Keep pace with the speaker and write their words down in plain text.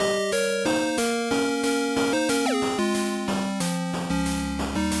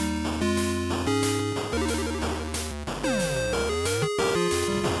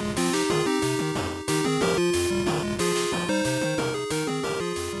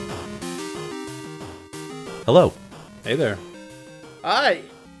Hello. Hey there. Hi.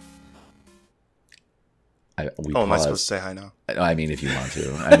 We am I paused. supposed to say hi now? I mean, if you want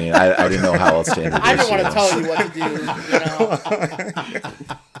to. I mean, I didn't know how else to introduce I didn't want you. to tell you what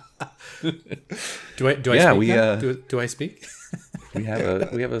to do. Do I Yeah, speak now? Do I speak? We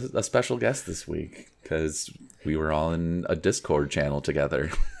have a special guest this week because we were all in a Discord channel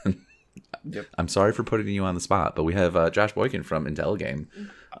together. Yep. I'm sorry for putting you on the spot, but we have Josh Boykin from IntelliGame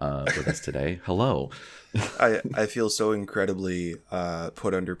with us today. Hello. I feel so incredibly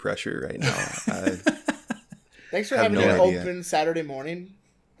put under pressure right now. Thanks for Have having no an idea. open Saturday morning.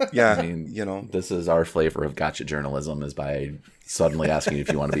 Yeah, I mean, you know. this is our flavor of gotcha journalism is by suddenly asking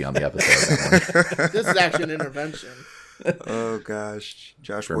if you want to be on the episode. This is actually an intervention Oh gosh,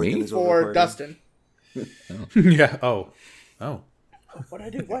 Josh For Boykin me? is for overpartying. Dustin. Yeah. Oh. What'd I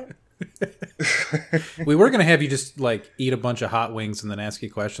do? What? We were gonna have you just like eat a bunch of hot wings and then ask you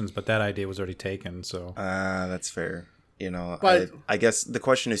questions, but that idea was already taken. So That's fair. You know, But- I guess the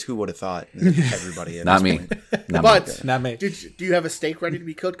question is who would have thought? Everybody. At Not this me. point. Not me. But not me. do you have a steak ready to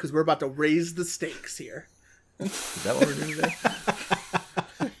be cooked? Because we're about to raise the stakes here. Is that what we're doing today?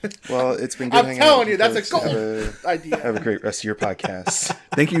 Well, it's been good I'm hanging telling out you, with that's a folks. gold idea. Have a great rest of your podcast.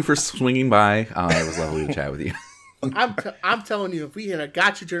 Thank you for swinging by. It was lovely to chat with you. I'm telling you, if we had a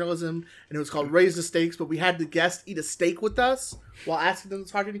gotcha journalism and it was called Raise the Stakes, but we had the guest eat a steak with us while asking them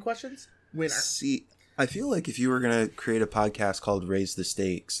hard any questions, winner. See, I feel like if you were gonna create a podcast called Raise the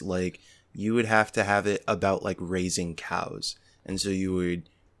Stakes, like you would have to have it about like raising cows, and so you would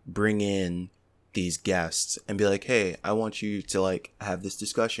bring in these guests and be like, hey, I want you to like have this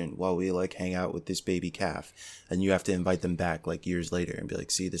discussion while we like hang out with this baby calf, and you have to invite them back like years later and be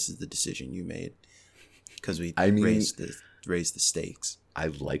like, see, this is the decision you made because we raised the stakes. I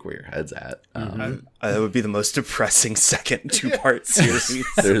like where your head's at. That would be the most depressing second 2-part series.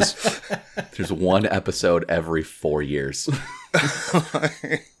 There's one episode every 4 years.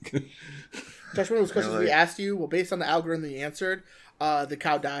 Josh, one of those questions we asked you, well, based on the algorithm you answered, the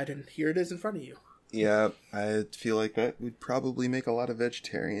cow died, and here it is in front of you. Yeah, I feel like that would probably make a lot of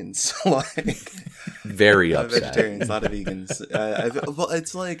vegetarians like Very a lot of upset. vegetarians, a lot of vegans. Well,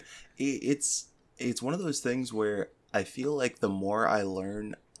 it's like it's one of those things where I feel like the more I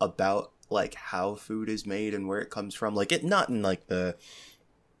learn about like how food is made and where it comes from, like it not in like the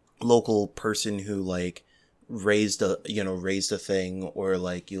local person who like raised a thing, or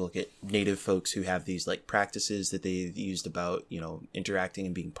like you look at native folks who have these like practices that they've used about, you know, interacting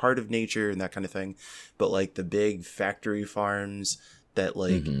and being part of nature and that kind of thing, but like the big factory farms that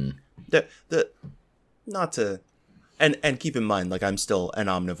like the not to and keep in mind, like I'm still an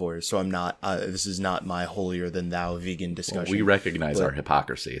omnivore, so I'm not this is not my holier than thou vegan discussion. We recognize our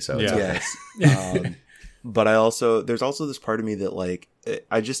hypocrisy, so it's Yeah. okay. Yes. But there's also this part of me that like,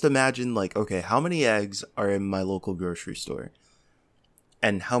 I just imagine like, okay, how many eggs are in my local grocery store?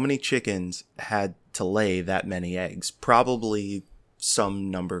 And how many chickens had to lay that many eggs? Probably some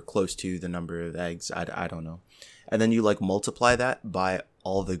number close to the number of eggs. I don't know. And then you like multiply that by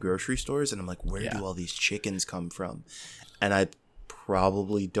all the grocery stores, and I'm like, where do all these chickens come from? And I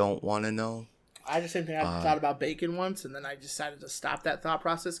probably don't want to know. I just same thing. I thought about bacon once, and then I decided to stop that thought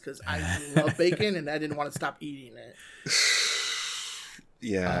process because I love bacon, and I didn't want to stop eating it.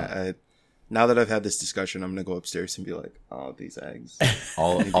 Yeah, now that I've had this discussion, I'm gonna go upstairs and be like, oh, these eggs.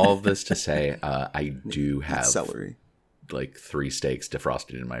 all of this to say, I do have Celery. like 3 steaks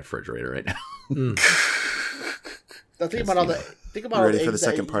defrosted in my refrigerator right now. Now think about all the all Ready the for the eggs that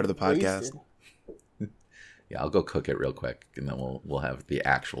second you part of the podcast? wasted. Yeah, I'll go cook it real quick, and then we'll have the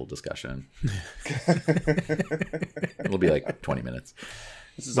actual discussion. It'll be like 20 minutes.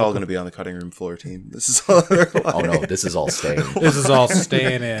 This is all going to be on the cutting room floor, team. This is all. Oh no, this is all staying. This is all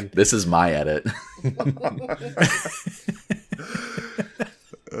staying in. This is my edit.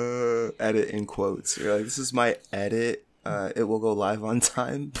 Edit in quotes. You're like, this is my edit. It will go live on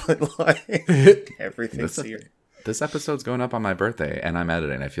time, but like everything's here. This episode's going up on my birthday, and I'm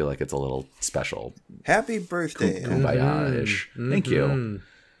editing. I feel like it's a little special. Happy birthday! Kumbaya-ish. Thank you.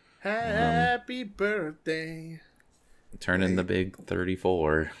 Happy birthday! Turning the big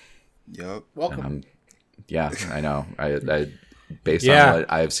 34. Yep. Welcome. Yeah, I know. I based Yeah. on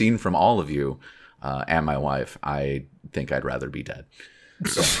what I've seen from all of you and my wife, I think I'd rather be dead.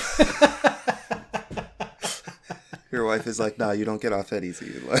 Your wife is like, nah, you don't get off that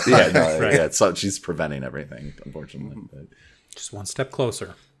easy. Like, Yeah, no, Right. yeah. So she's preventing everything, unfortunately. But Just one step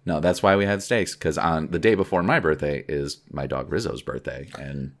closer. no, that's why we had steaks, because on the day before my birthday is my dog Rizzo's birthday,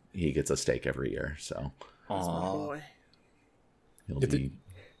 and he gets a steak every year, so That's my boy.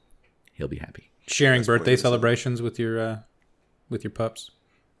 he'll be happy. Sharing birthday Rizzo. celebrations with your pups.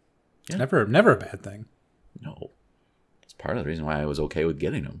 It's never a bad thing. No. It's part of the reason why I was okay with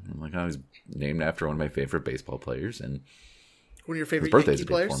getting him. I'm like, I was named after one of my favorite baseball players, and One of your his favorite birthday's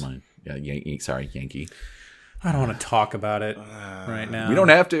Yankee a day before players? mine. Yeah, Yankee. I don't want to talk about it right now. We don't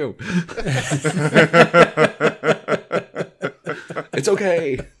have to. It's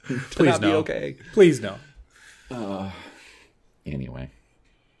okay. Please Not be no. okay. Please no. Anyway,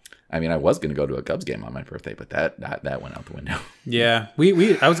 I mean, I was going to go to a Cubs game on my birthday, but that went out the window. Yeah,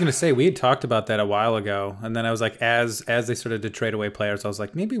 we I was gonna say we had talked about that a while ago, and then I was like, as they started to trade away players, I was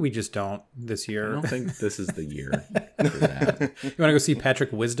like, maybe we just don't this I year. don't think this is the year for that. You want to go see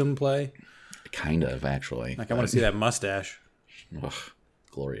Patrick Wisdom play? Kind of, actually. Like, I want to see that mustache. Ugh,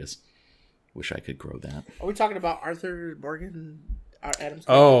 glorious. Wish I could grow that. Are we talking about Arthur Morgan, Adams?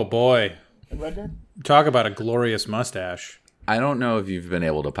 Oh boy, and Red Dead? talk about a glorious mustache. I don't know if you've been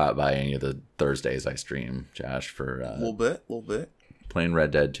able to pop by any of the Thursdays I stream, Josh, for A little bit. playing Red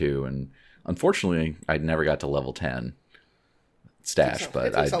Dead 2, and unfortunately, I never got to level 10 stash,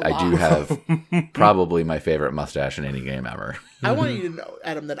 but takes a I do lot. have probably my favorite mustache in any game ever. I want you to know,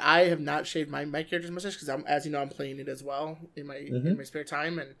 Adam, that I have not shaved my character's mustache because, as you know, I'm playing it as well in my spare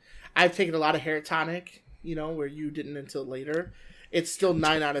time, and I've taken a lot of hair tonic. Where you didn't until later. It's still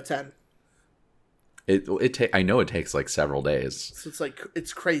 9 out of 10. I know it takes like several days. So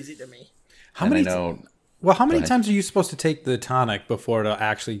it's crazy to me. How And many? I know How many ahead. times are you supposed to take the tonic before it'll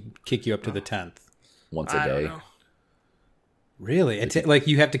actually kick you up to the 10th? once a I don't day. know. Really? Like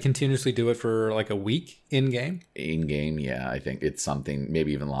you have to continuously do it for like a week in game? In game, yeah, I think it's something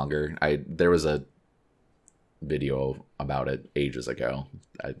maybe even longer. There was a video about it ages ago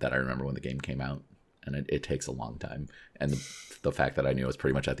that I remember when the game came out, and it takes a long time. And the fact that I knew it was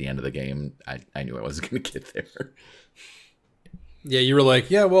pretty much at the end of the game, I knew I wasn't going to get there. Yeah, you were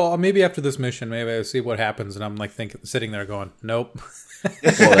like, yeah, well, maybe after this mission, maybe I'll see what happens. And I'm like sitting there going, nope. Well,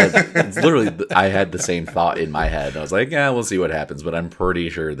 it's literally, I had the same thought in my head. I was like, yeah, we'll see what happens, but I'm pretty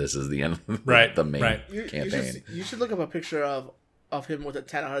sure this is the end of Right, the main right. campaign. You should look up a picture of him with a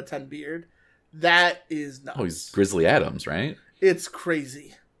 10 out of 10 beard. That is nuts. Oh, he's Grizzly Adams, right? It's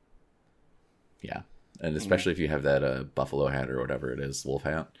crazy. Yeah. And especially if you have that buffalo hat or whatever it is, wolf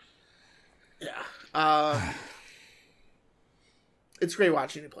hat. Yeah. It's great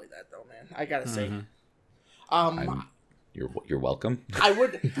watching you play that, though, man. I gotta say. You're welcome. I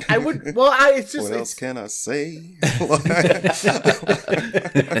would. Well, it's just. What else can I say?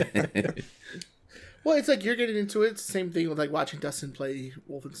 Well, it's like you're getting into it. It's the same thing with like watching Dustin play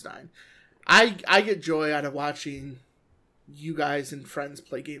Wolfenstein. I get joy out of watching you guys and friends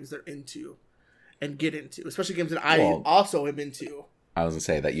play games they're into and get into, especially games that I also am into. I was going to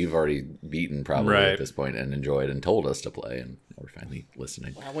say that you've already beaten probably Right. at this point and enjoyed and told us to play, and we're finally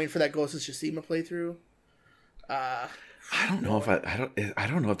listening. I'm waiting for that Ghost of Tsushima playthrough. I don't know if I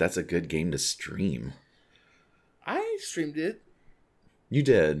don't know if that's a good game to stream. I streamed it You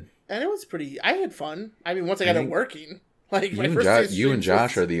did. and it was pretty. I had fun. I mean, once I got it working, like my You first and, day you and streams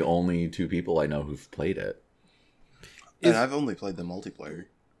Josh was- are the only two people I know who've played it. And I've only played the multiplayer.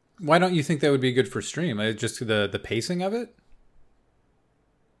 Why don't you think that would be good for stream? Just the pacing of it?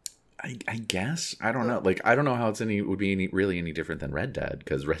 I guess I don't know. Like I don't know how it's really any different than Red Dead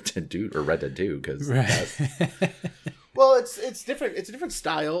because Red Dead 2 because Well, it's different. It's a different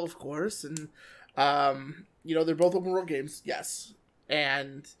style, of course, and they're both open world games, yes.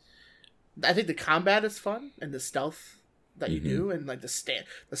 And I think the combat is fun and the stealth that you do, and like the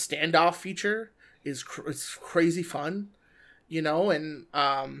standoff feature is it's crazy fun, and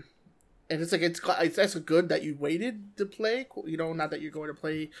it's like it's actually good that you waited to play, not that you're going to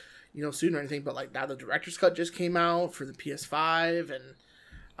play, soon or anything, but like now the director's cut just came out for the PS5 and.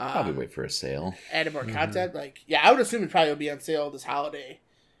 Probably wait for a sale. Added more content. Like, yeah, I would assume it probably will be on sale this holiday.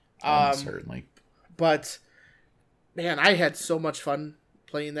 Certainly. But man, I had so much fun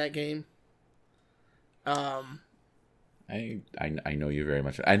playing that game. I know you very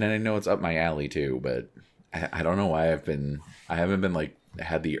much, and I know it's up my alley too. But I don't know why I haven't been like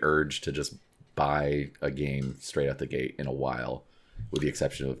had the urge to just buy a game straight out the gate in a while, with the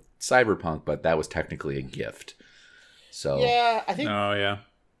exception of Cyberpunk. But that was technically a gift. So Yeah,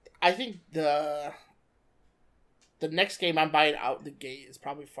 I think the next game I'm buying out the gate is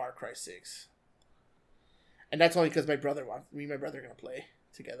probably Far Cry 6. And that's only because my brother are going to play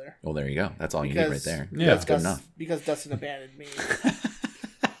together. Well, there you go. That's all you need right there. Yeah. That's good enough. Because Dustin abandoned me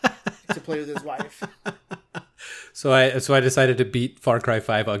to play with his wife. So I decided to beat Far Cry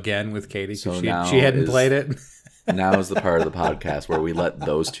 5 again with Katie So because now she hadn't played it. Now is the part of the podcast where we let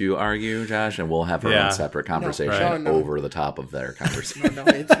those two argue, Josh, and we'll have our own separate conversation over the top of their conversation. No,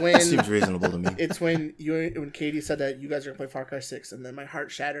 it's when Seems reasonable to me. It's when Katie said that you guys are gonna play Far Cry 6, and then my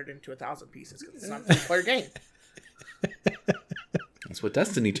heart shattered into 1,000 pieces because it's not a single-player game. That's what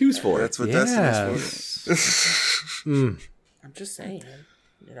Destiny 2's for. That's what Destiny's for. I'm just saying.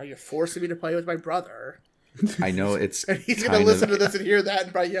 You're forcing me to play with my brother. I know it's. And he's gonna listen to this and hear that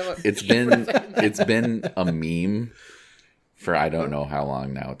and probably yell at me. It's been a meme for I don't know how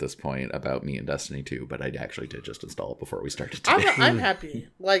long now at this point about me and Destiny 2, but I actually did just install it before we started today. I'm happy.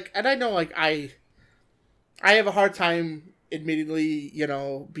 And I know I have a hard time admittedly,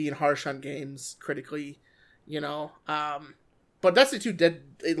 being harsh on games critically, but Destiny 2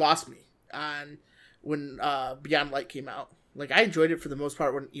 it lost me on when Beyond Light came out. I enjoyed it for the most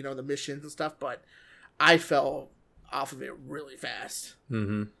part when, the missions and stuff, but I fell off of it really fast.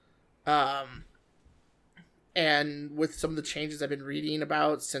 Mm-hmm. And with some of the changes I've been reading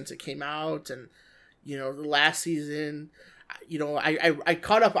about since it came out and, the last season, I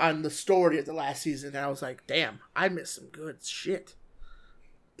caught up on the story of the last season and I was like, damn, I missed some good shit.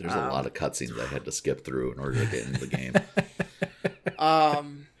 There's a lot of cutscenes I had to skip through in order to get into the game.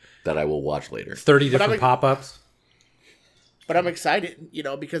 That I will watch later. 30 different pop-ups. But I'm excited,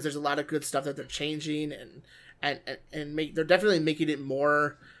 because there's a lot of good stuff that they're changing and they're definitely making it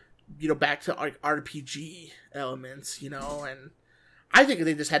more, back to RPG elements, and I think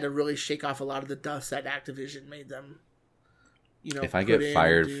they just had to really shake off a lot of the dust that Activision made them, if I get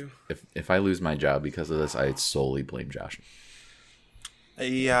fired, if I lose my job because of this, I solely blame Josh.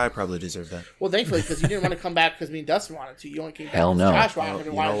 Yeah, I probably deserve that. Well, thankfully, because you didn't want to come back because me and Dustin wanted to. You only came back Hell no. Josh wanted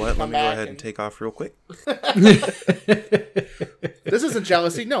to. You know what? Let me go ahead and take off real quick. This isn't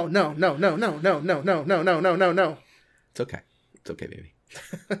jealousy. No. It's okay. It's okay, baby.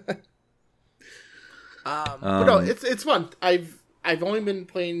 But no, it's fun. I've only been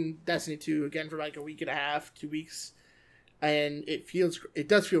playing Destiny 2 again for a week and a half, 2 weeks, and it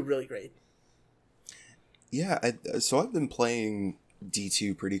does feel really great. Yeah, so I've been playing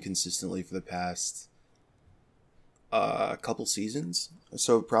D2 pretty consistently for the past couple seasons.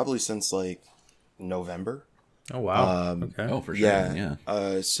 So probably since November. Oh wow! Okay. Oh, for sure. Yeah.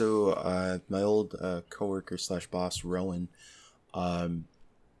 So my old coworker / boss Rowan,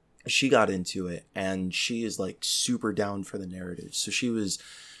 she got into it, and she is super down for the narrative. So she was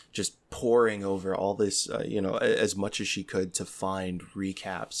just poring over all this, as much as she could to find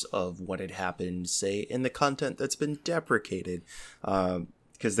recaps of what had happened, say, in the content that's been deprecated.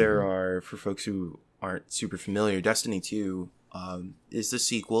 Because there are, for folks who aren't super familiar, Destiny 2 is the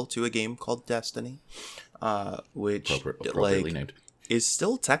sequel to a game called Destiny, which appropriately named. Is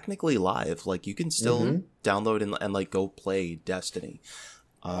still technically live. You can still download and go play Destiny.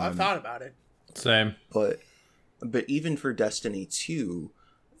 I've thought about it. Same. But even for Destiny 2,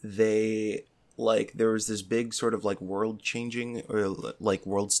 they there was this big sort of world changing or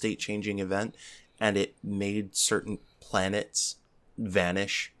world state changing event, and it made certain planets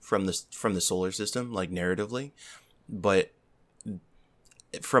vanish from the solar system, narratively. But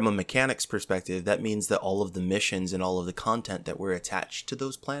from a mechanics perspective, that means that all of the missions and all of the content that were attached to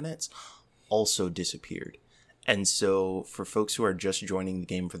those planets also disappeared. And so for folks who are just joining the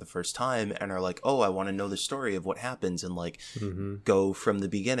game for the first time and are oh, I want to know the story of what happens and go from the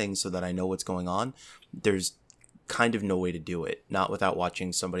beginning so that I know what's going on, there's kind of no way to do it, not without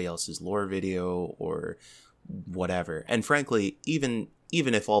watching somebody else's lore video or whatever. And frankly, even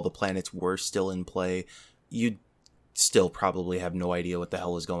if all the planets were still in play, you'd still probably have no idea what the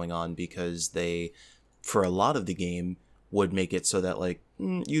hell is going on, because they, for a lot of the game, would make it so that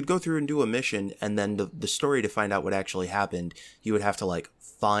you'd go through and do a mission, and then the story to find out what actually happened, you would have to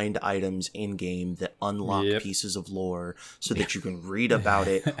find items in game that unlock pieces of lore so that you can read about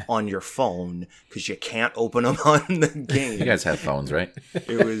it on your phone, because you can't open them on the game. You guys have phones, right?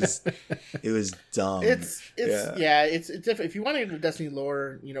 It was dumb. It's different. If you want to get into Destiny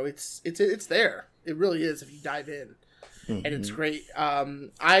lore, it's there. It really is if you dive in, and it's great.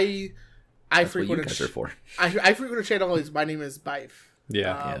 I frequent I frequent a channel. My name is Bife.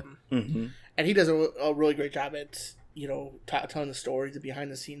 And he does a really great job at telling the story, the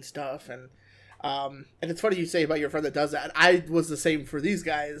behind the scenes stuff, and it's funny you say about your friend that does that. I was the same for these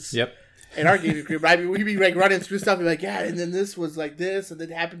guys. Yep. In our gaming group, we'd be running through stuff and and then this was this, and it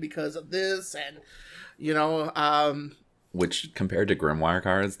happened because of this, and which, compared to Grimoire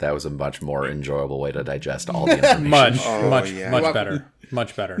cards, that was a much more enjoyable way to digest all the information.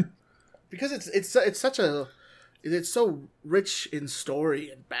 much better. Because it's so rich in story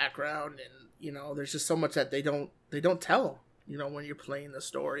and background, and there's just so much that they don't tell. when you're playing the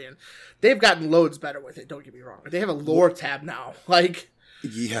story. And they've gotten loads better with it, don't get me wrong. They have a lore tab now.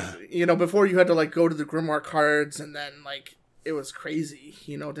 Yeah. Before you had to, go to the Grimoire cards, and then, it was crazy,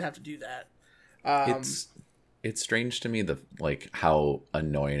 to have to do that. It's strange to me how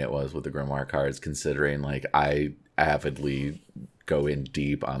annoying it was with the Grimoire cards, considering I avidly go in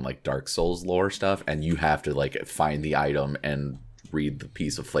deep on Dark Souls lore stuff, and you have to find the item and read the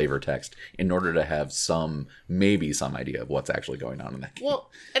piece of flavor text in order to have maybe some idea of what's actually going on in that game.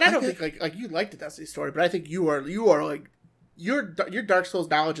 Well, and I don't think you like the Destiny story, but I think you are your Dark Souls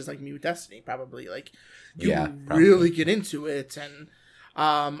knowledge is like me with Destiny, probably. Really get into it, and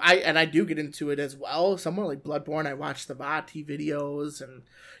I do get into it as well. Somewhere like Bloodborne, I watched the Vati videos, and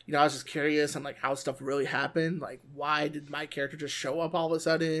I was just curious on how stuff really happened. Why did my character just show up all of a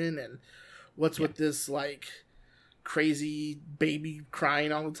sudden, and what's with this crazy baby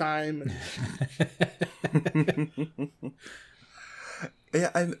crying all the time? Yeah,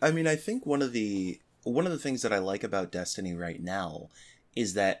 I mean, I think one of the things that I like about Destiny right now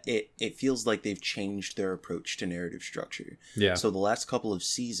is that it feels like they've changed their approach to narrative structure. Yeah. So the last couple of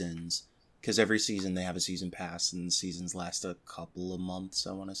seasons, because every season they have a season pass, and the seasons last a couple of months,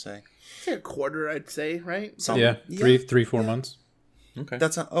 I want to say. It's a quarter, I'd say, right? 3-4 months. Okay.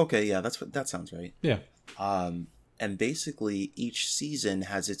 Okay. Yeah, that sounds right. Yeah. And basically each season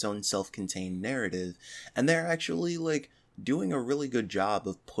has its own self-contained narrative, and they're actually doing a really good job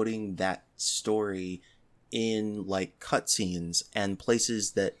of putting that story in cutscenes and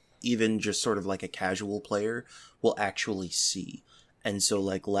places that even just sort of a casual player will actually see. And so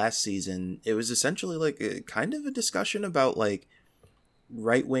last season, it was essentially kind of a discussion about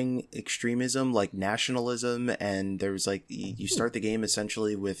right-wing extremism, nationalism, and there's you start the game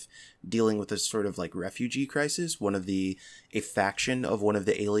essentially with dealing with this sort of refugee crisis. A faction of one of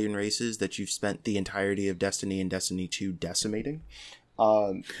the alien races that you've spent the entirety of Destiny and Destiny 2 decimating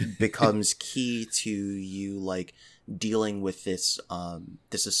becomes key to you dealing with this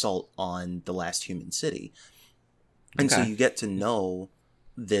assault on the last human city. And so you get to know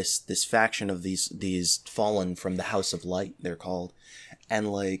this faction of these fallen from the House of Light, they're called, and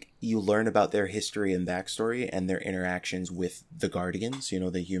you learn about their history and backstory and their interactions with the Guardians,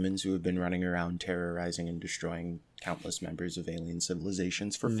 the humans who have been running around terrorizing and destroying countless members of alien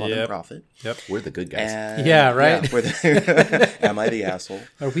civilizations for fun and profit. Yep, we're the good guys. And, right. Am I the asshole?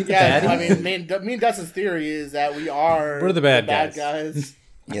 Are we the baddies? I mean, me and Dustin's theory is that we're the bad guys.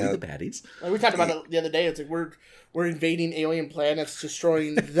 Yeah, the baddies. We talked about it the other day. It's we're invading alien planets,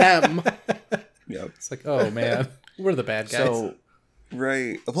 destroying them. Yep. It's oh man, we're the bad guys. So,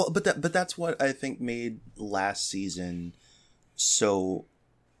 right. Well, but that's what I think made last season so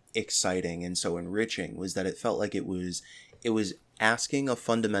exciting and so enriching, was that it felt like it was asking a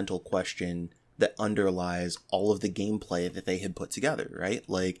fundamental question that underlies all of the gameplay that they had put together, right?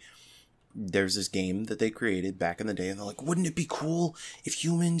 There's this game that they created back in the day, and they're wouldn't it be cool if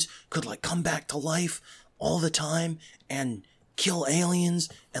humans could come back to life all the time and kill aliens,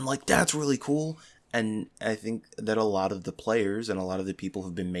 and that's really cool. And I think that a lot of the players and a lot of the people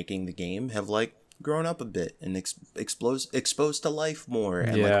who've been making the game have grown up a bit and exposed to life more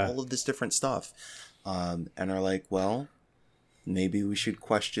and all of this different stuff, and are well, maybe we should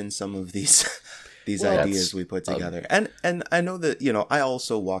question some of these ideas we put together. And I know that I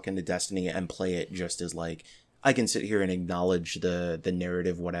also walk into Destiny and play it just as I can sit here and acknowledge the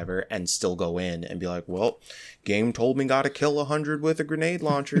narrative, whatever, and still go in and be well, game told me gotta kill 100 with a grenade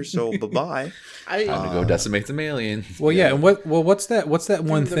launcher, so bye-bye. Time to go decimate some aliens. Well, yeah, and what's that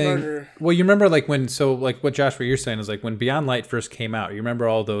one thing? Murder. Well, you remember what Josh, what you're saying is when Beyond Light first came out, you remember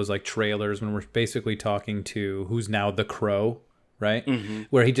all those trailers when we're basically talking to who's now the Crow, right? Mm-hmm.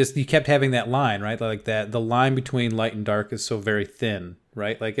 Where he kept having that line, right? The line between light and dark is so very thin,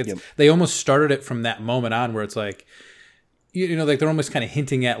 right? They almost started it from that moment on, where it's they're almost kind of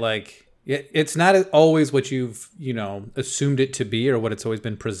hinting at it's not always what you've assumed it to be or what it's always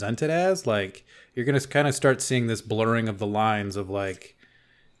been presented as. You're gonna kind of start seeing this blurring of the lines of we're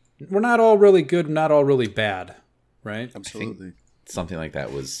not all really good, not all really bad, right? Absolutely. Something like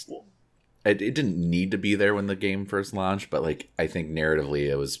that was. It didn't need to be there when the game first launched, but I think narratively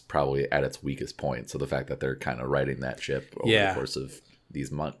it was probably at its weakest point. So the fact that they're kind of riding that ship over the course of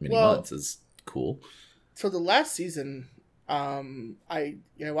these many months is cool. So the last season, I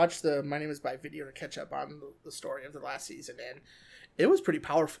watched the My Name Is By video to catch up on the story of the last season, and it was pretty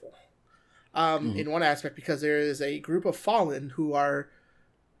powerful. In one aspect, because there is a group of fallen who are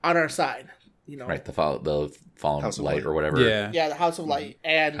on our side. Right, the fallen House of light Light or whatever. Yeah, the House of Light,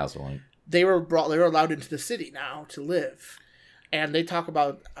 and House of Light. They were allowed into the city now to live, and they talk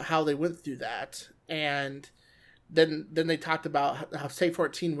about how they went through that, and then they talked about how Saint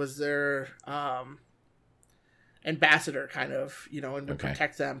 14 was their ambassador, kind of, and would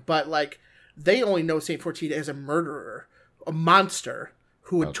protect them. But like, they only know Saint 14 as a murderer, a monster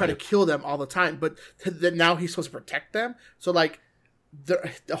who would try to kill them all the time. But then now he's supposed to protect them. So like,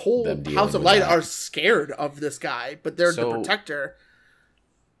 the whole House of Light are scared of this guy, but they're the protector.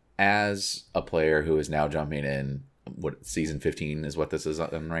 As a player who is now jumping in, what season 15 is what this is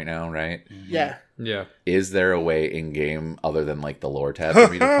on right now, right? Yeah. Yeah. Is there a way in game other than like the lore tab for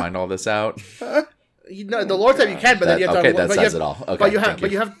me to find all this out? The lore tab you can, but then you have to. That says it all. Okay, but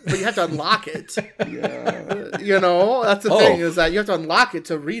you have to unlock it. That's the thing, is that you have to unlock it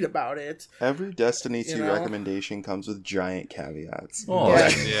to read about it. Every Destiny 2 recommendation comes with giant caveats.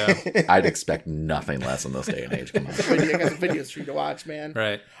 Yeah. I'd expect nothing less in this day and age. Come on. I got the videos for you to watch, man.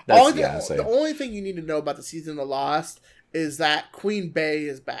 Right. The only thing you need to know about the Season of the Lost is that Queen Bey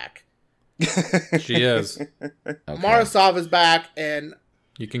is back. She is. Mara Sov is back, and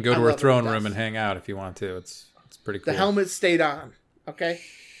you can go to her throne room and hang out if you want to. It's pretty cool. The helmet stayed on. Okay.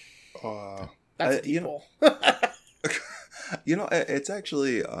 That's it's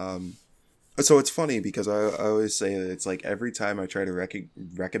actually so it's funny because I always say that it's like every time I try to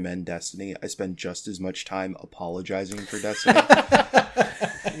recommend Destiny, I spend just as much time apologizing for Destiny.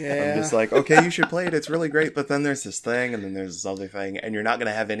 I'm just like, okay, you should play it, it's really great, but then there's this thing and then there's this other thing, and you're not going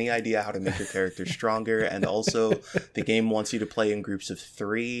to have any idea how to make your character stronger, and also the game wants you to play in groups of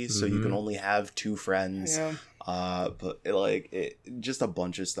 3, so you can only have 2 friends. But just a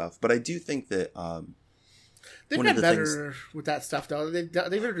bunch of stuff. But I do think that they've been better with that stuff, though. They've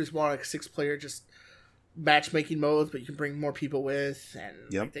introduced more like 6-player just matchmaking modes, but you can bring more people with,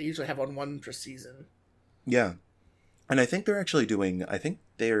 and they usually have one per season. Yeah. And I think they're actually doing. I think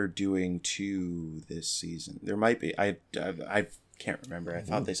they are doing 2 this season. There might be. I can't remember. I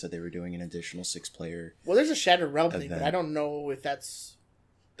thought they said they were doing an additional 6-player. Well, there's a Shattered Realm thing, but I don't know if that's.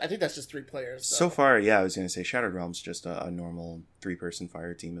 I think that's just 3 players. So far, yeah, I was going to say Shattered Realm's just a normal 3-person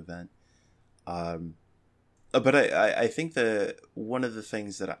fire team event. But I think that one of the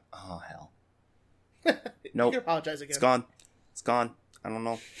things that oh hell, nope, you can apologize again. It's gone. I don't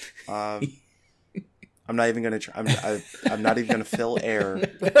know. I'm not even gonna try. I'm not even gonna fill air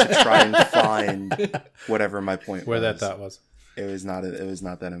to try and find whatever my point where was. that thought was. It was not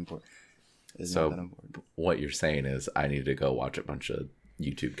that important. What you're saying is I need to go watch a bunch of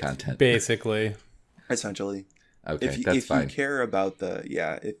YouTube content, basically. Essentially. Okay, if fine. you care about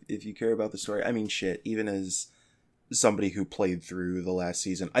if you care about the story, I mean, shit. Even as somebody who played through the last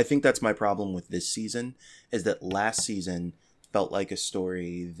season, I think that's my problem with this season, is that last season felt like a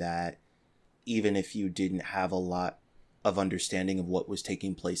story that, even if you didn't have a lot of understanding of what was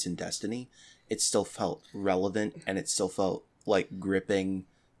taking place in Destiny, it still felt relevant and it still felt like gripping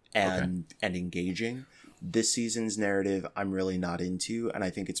and engaging. This season's narrative, I'm really not into, and I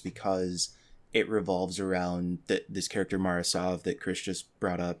think it's because it revolves around this character Mara Sov that Chris just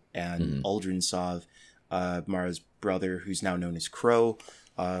brought up, and Uldren Sov, Mara's brother, who's now known as Crow,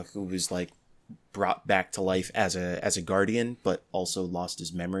 who was like brought back to life as a guardian, but also lost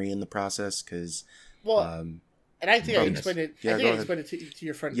his memory in the process. Because and I think I explained it. I think I explained it to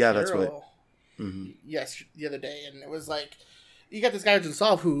your friend. Yeah, Carol, that's what. Yes, the other day, and it was like you got this guy Uldren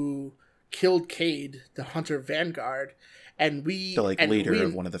Sov who killed Cade, the Hunter Vanguard. And the leader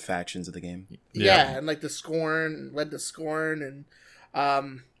of one of the factions of the game. Yeah, and like the Scorn led the Scorn,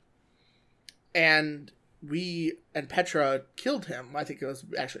 and we and Petra killed him. I think it was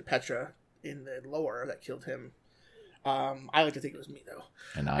actually Petra in the lore that killed him. I like to think it was me though.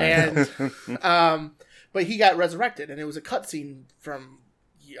 But he got resurrected, and it was a cutscene from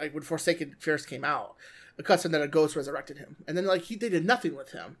like when Forsaken first came out. A cutscene that a ghost resurrected him, and then like they did nothing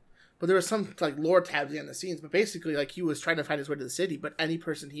with him. But there was some like lore tabs behind the scenes. But basically, like he was trying to find his way to the city, but any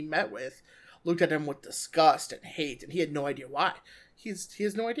person he met with looked at him with disgust and hate, and he had no idea why. He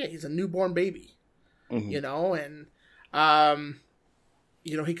has no idea. He's a newborn baby, and he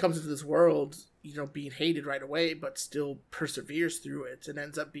comes into this world, being hated right away, but still perseveres through it and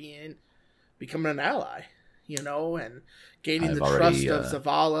ends up becoming an ally, and gaining the trust of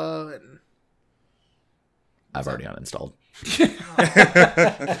Zavala. And I've already uninstalled.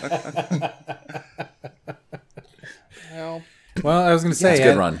 Well, I was going to say, it's a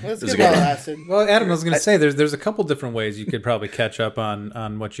good run. It was a good run. Well, Adam, I was going to say, there's a couple different ways you could probably catch up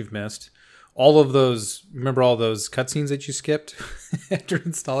on what you've missed. All of those, remember all those cutscenes that you skipped after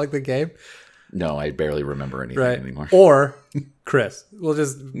installing the game? No, I barely remember anything anymore. Or Chris, we'll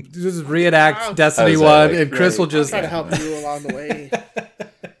just reenact Destiny 1, and Chris will just try to help you along the way.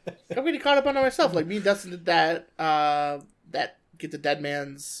 I'm getting caught up on it myself. Like me and Dustin did that Get the Dead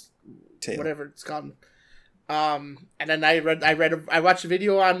Man's Tail. Whatever it's called. And then I watched a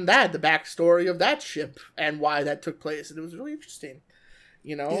video on that, the backstory of that ship and why that took place, and it was really interesting,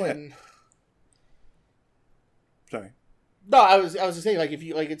 and sorry. No, I was just saying, like, if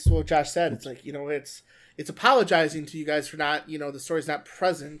you, like, it's what Josh said, it's like, it's apologizing to you guys for not, the story's not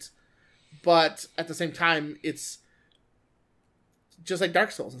present, but at the same time, it's just like Dark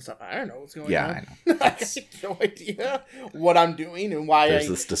Souls and stuff. I don't know what's going on. Yeah, I know. I have no idea what I'm doing and why there's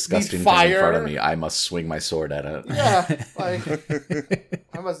this disgusting thing in front of me. I must swing my sword at it. Yeah, like,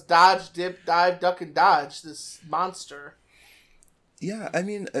 I must dodge, dip, dive, duck, and dodge this monster. Yeah, I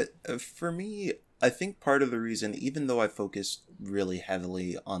mean, for me, I think part of the reason, even though I focus really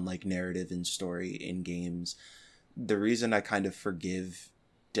heavily on like narrative and story in games, the reason I kind of forgive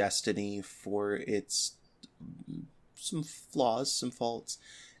Destiny for its some flaws, some faults,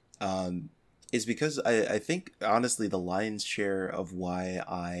 is because I think honestly the lion's share of why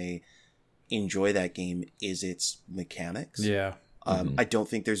I enjoy that game is its mechanics. Yeah. I don't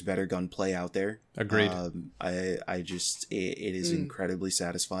think there's better gunplay out there. Agreed. I just it is incredibly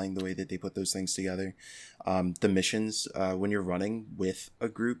satisfying the way that they put those things together. The missions, when you're running with a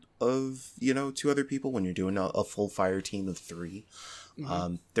group of 2 other people, when you're doing a full fire team of 3,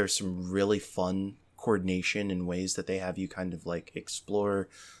 there's some really fun coordination in ways that they have you kind of like explore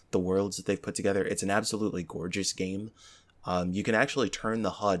the worlds that they've put together. It's an absolutely gorgeous game. You can actually turn the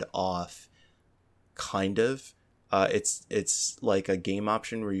HUD off, kind of. It's like a game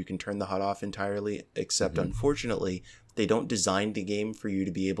option where you can turn the HUD off entirely, except unfortunately they don't design the game for you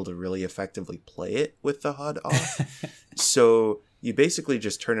to be able to really effectively play it with the HUD off. So you basically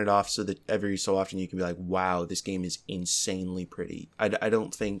just turn it off so that every so often you can be like, wow, this game is insanely pretty. I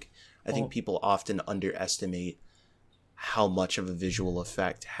think people often underestimate how much of a visual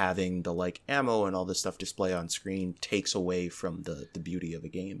effect having the like ammo and all this stuff display on screen takes away from the beauty of a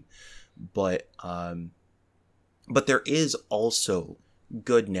game. But there is also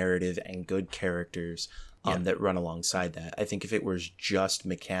good narrative and good characters that run alongside that. I think if it was just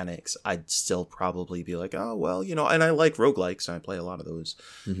mechanics, I'd still probably be like, oh, well, and I like roguelikes, and I play a lot of those,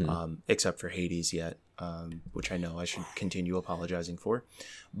 except for Hades yet, which I know I should continue apologizing for.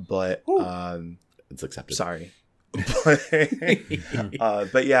 But it's accepted. Sorry. But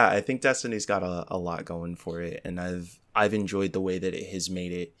yeah, I think Destiny's got a lot going for it, and I've enjoyed the way that it has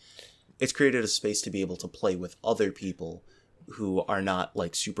made it. It's created a space to be able to play with other people who are not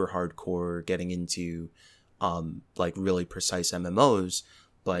like super hardcore getting into like really precise MMOs,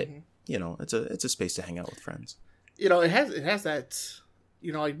 but it's a space to hang out with friends. It has that,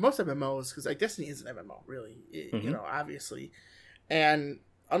 like most MMOs, because like Destiny is an MMO, really, obviously, and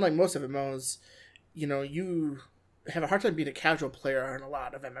unlike most MMOs, you have a hard time being a casual player in a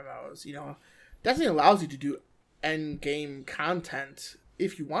lot of MMOs. Destiny allows you to do end game content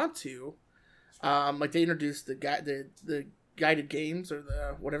if you want to. Like they introduced the guided games, or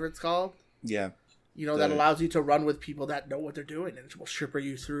the whatever it's called. Yeah. That allows you to run with people that know what they're doing and will shipper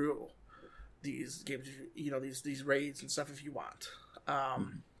you through these games, these raids and stuff if you want.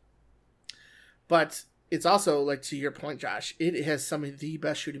 But it's also, like, to your point, Josh, it has some of the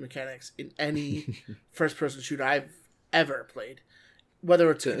best shooting mechanics in any first-person shooter I've ever played. Whether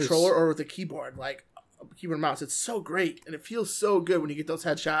it's a controller or with a keyboard, like keyboard and mouse, it's so great, and it feels so good when you get those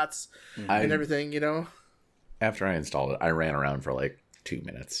headshots and everything, After I installed it, I ran around for like 2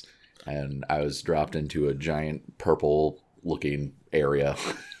 minutes, and I was dropped into a giant purple-looking area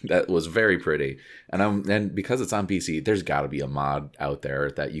that was very pretty. And because it's on PC, there's got to be a mod out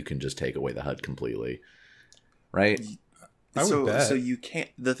there that you can just take away the HUD completely, right? So you can't.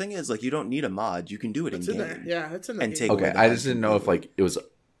 The thing is, like, you don't need a mod. You can do it in game. Yeah, it's in the game. Take okay, I just didn't know if like it was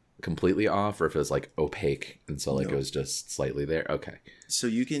completely off or if it was like opaque, and so like it was just slightly there. Okay. So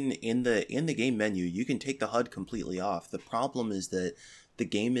you can in the game menu, you can take the HUD completely off. The problem is that the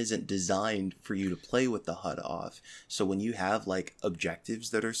game isn't designed for you to play with the HUD off. So when you have like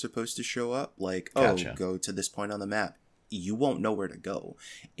objectives that are supposed to show up, like go to this point on the map, you won't know where to go.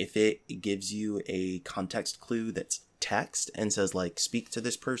 If it gives you a context clue that's text and says like speak to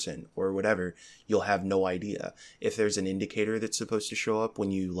this person or whatever, you'll have no idea. If there's an indicator that's supposed to show up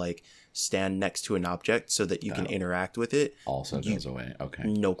when you like stand next to an object so that you can interact with it, also goes away. Okay.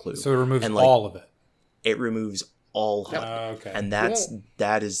 No clue. So it removes all of it. It removes all HUD. Okay. And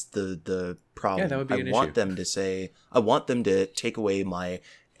that is the problem. Yeah, that would be an issue. I want them to take away my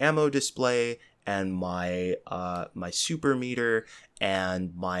ammo display and my super meter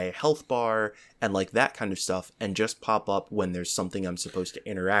and my health bar and like that kind of stuff, and just pop up when there's something I'm supposed to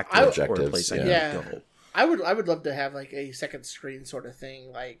interact with or a place I need to go. I would love to have like a second screen sort of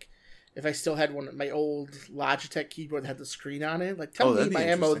thing. Like if I still had my old Logitech keyboard that had the screen on it, like tell me my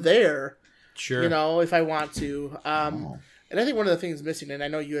ammo there, Sure. You know, if I want to. And I think one of the things missing, and I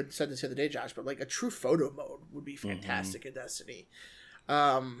know you had said this the other day, Josh, but like a true photo mode would be fantastic in Destiny.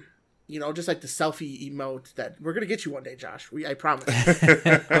 You know, just like the selfie emote that we're gonna get you one day, Josh. I promise.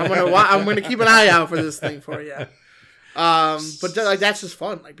 I'm gonna keep an eye out for this thing for you. But like that's just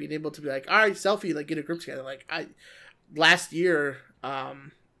fun, like being able to be like, all right, selfie, like get a group together. Like last year,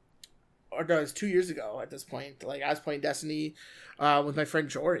 or no, it was 2 years ago at this point. Like I was playing Destiny with my friend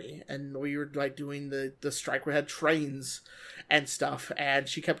Jory, and we were like doing the strike where we had trains and stuff, and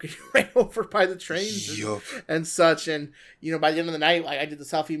she kept getting ran over by the trains and such. And you know, by the end of the night, like I did the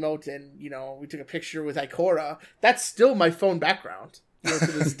selfie emote, and you know, we took a picture with Ikora. That's still my phone background, you know,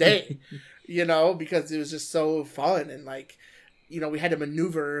 to this day. You know, because it was just so fun, and like, you know, we had to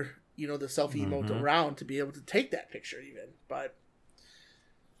maneuver, you know, the selfie emote around to be able to take that picture even. But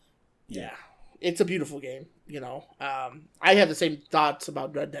yeah, it's a beautiful game, you know. I have the same thoughts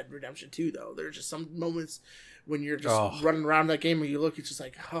about Red Dead Redemption 2, though. There's just some moments when you're just running around that game where you look, it's just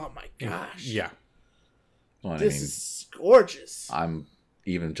like, oh my gosh. Yeah. Well, this is gorgeous. I'm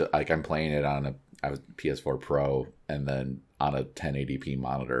even just, like, I'm playing it on I was PS4 Pro and then on a 1080p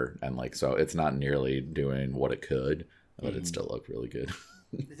monitor, and like, so it's not nearly doing what it could, but it still looked really good.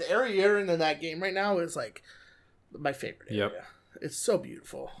 The area you're in that game right now is like my favorite area. Yep. It's so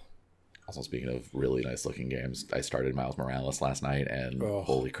beautiful. Also, speaking of really nice looking games, I started Miles Morales last night, and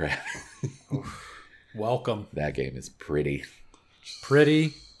holy crap. Welcome. That game is pretty.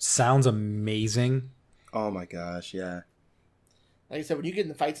 Pretty. Sounds amazing. Oh my gosh, yeah. Like I said, when you get in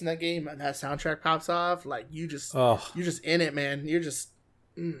the fights in that game and that soundtrack pops off, like you're just in it, man. You're just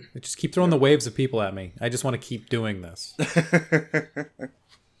just keep throwing the waves of people at me. I just want to keep doing this.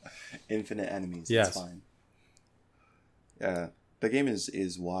 Infinite enemies. Yes. It's fine. Yeah, the game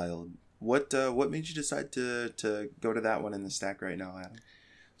is wild. What made you decide to go to that one in the stack right now, Adam?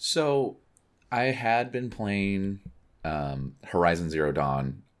 So, I had been playing Horizon Zero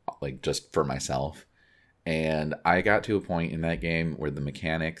Dawn, like just for myself. And I got to a point in that game where the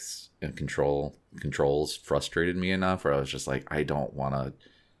mechanics and controls frustrated me enough where I was just like, I don't want to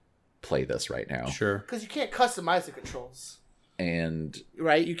play this right now. Sure. Because you can't customize the controls. And...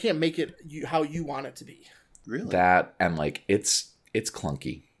 Right? You can't make it how you want it to be. Really? That, and like, it's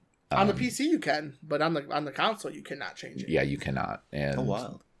clunky. On the PC you can, but on the console you cannot change it. Yeah, you cannot. And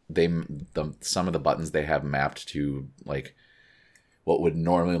wild. Some of the buttons they have mapped to, like... what would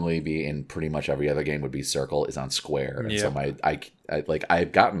normally be in pretty much every other game would be circle is on square. And so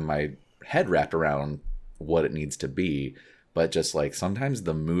I've gotten my head wrapped around what it needs to be, but just like sometimes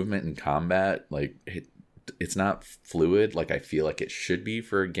the movement in combat, like it's not fluid like I feel like it should be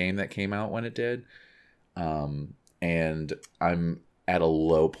for a game that came out when it did. And I'm at a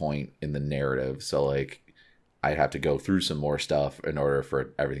low point in the narrative. So like I have to go through some more stuff in order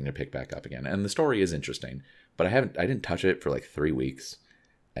for everything to pick back up again. And the story is interesting. But I didn't touch it for like 3 weeks.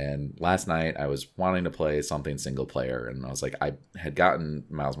 And last night I was wanting to play something single player. And I was like, I had gotten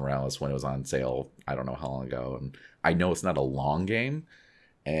Miles Morales when it was on sale, I don't know how long ago. And I know it's not a long game.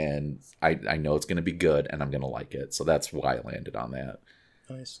 And I know it's going to be good and I'm going to like it. So that's why I landed on that.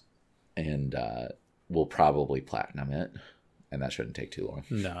 Nice. And we'll probably platinum it. And that shouldn't take too long.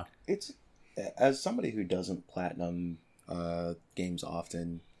 No. It's, as somebody who doesn't platinum games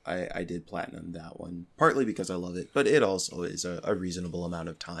often... I did platinum that one, partly because I love it, but it also is a reasonable amount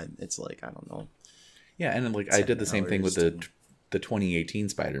of time. It's like, I don't know. Yeah, and like I did the same thing with the 2018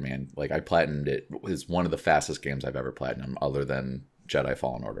 Spider-Man. Like I platinumed it. It was one of the fastest games I've ever platinumed, other than Jedi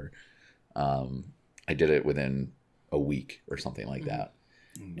Fallen Order. I did it within a week or something like that.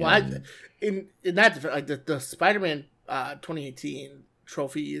 Well, in that, like the Spider-Man 2018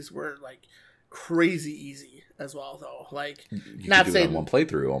 trophies were like crazy easy as well, though. Like, you not could do saying it in one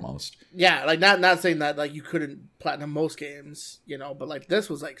playthrough almost. Yeah, like not saying that like you couldn't platinum most games, you know, but like this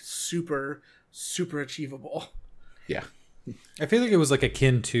was like super achievable. Yeah, I feel like it was like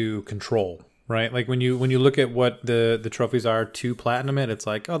akin to Control, right? Like when you look at what the trophies are to platinum it, it's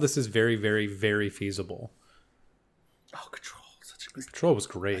like, oh, this is very, very, very feasible. Oh, Control, such a good. Control was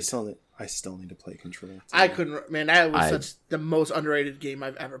great. I still need to play Control. Too. I couldn't, man. That was such the most underrated game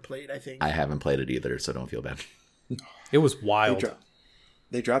I've ever played. I think I haven't played it either, so don't feel bad. It was wild.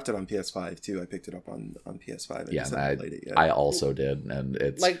 They dropped it on PS5 too. I picked it up on PS5. I just haven't played it yet. I also did, and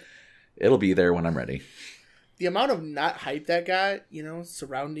it's like it'll be there when I'm ready. The amount of not hype that got, you know,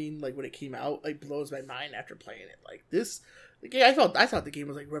 surrounding like when it came out, like blows my mind after playing it. Like this. Yeah, I thought the game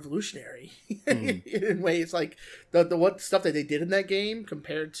was like revolutionary in ways. Like the what stuff that they did in that game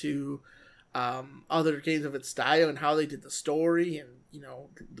compared to other games of its style and how they did the story and, you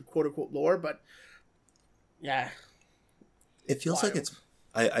know, the quote unquote lore. But yeah, it feels like it's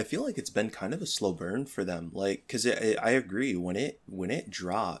I feel like it's been kind of a slow burn for them, like, because I agree when it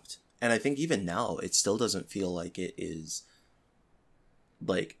dropped, and I think even now it still doesn't feel like it is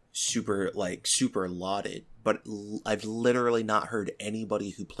like super lauded, but I've literally not heard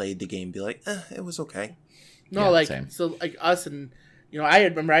anybody who played the game be like, it was okay. No, Yeah, like same. so like us and I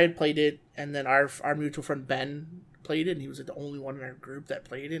had played it, and then our mutual friend Ben played it, and he was like the only one in our group that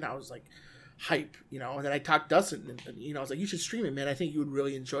played it. And I was like hype, and then I talked to Dustin, and I was like, you should stream it, man. I think you would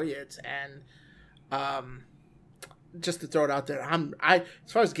really enjoy it. And just to throw it out there, as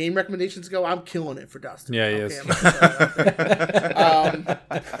far as game recommendations go, I'm killing it for Dustin. Yeah, he okay, is. I'm just throwing it out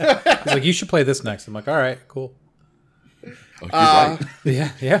there. He's like, you should play this next. I'm like, all right, cool. Oh, you're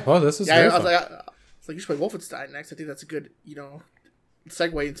right. Yeah. Well, this is Yeah, very I was fun. like, you should play Wolfenstein next. I think that's a good,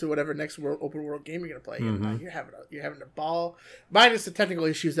 segue into whatever next open world game you're gonna play. Mm-hmm. And, you're having a ball, minus the technical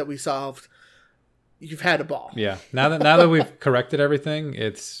issues that we solved. You've had a ball. Yeah. Now that we've corrected everything,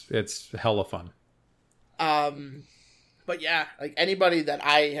 it's hella fun. But yeah, like anybody that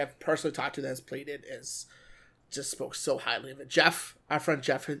I have personally talked to that has played it is just spoke so highly of it. Jeff, our friend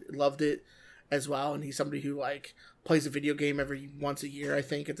Jeff, loved it as well, and he's somebody who like plays a video game every once a year, I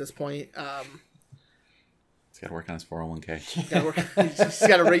think, at this point. He's got to work on his 401k. He's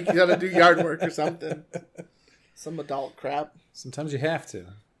got to do yard work or something. Some adult crap. Sometimes you have to.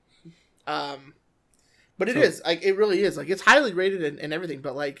 But it is like it really is like it's highly rated and everything.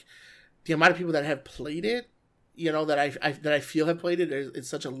 But like the amount of people that have played it, that I feel have played it is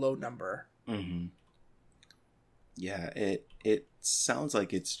such a low number. Mm-hmm. Yeah, it sounds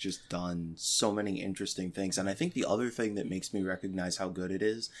like it's just done so many interesting things, and I think the other thing that makes me recognize how good it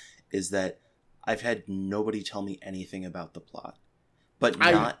is that I've had nobody tell me anything about the plot, but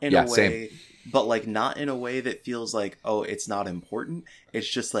not in a way, but like not in a way that feels like, oh, it's not important. It's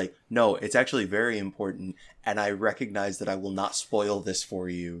just like, no, it's actually very important, and I recognize that I will not spoil this for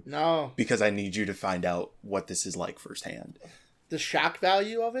you. No, because I need you to find out what this is like firsthand. The shock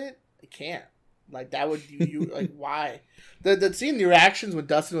value of it, I can't. Like that would you like why? The seeing the reactions when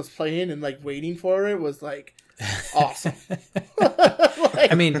Dustin was playing and like waiting for it was like awesome.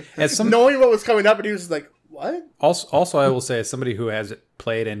 I mean, as knowing what was coming up, and he was just like, "What?" Also, I will say, as somebody who has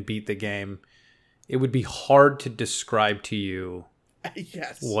played and beat the game, it would be hard to describe to you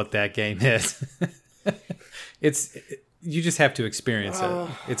yes. what that game is. You just have to experience it.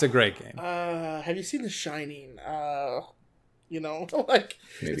 It's a great game. Have you seen The Shining? Like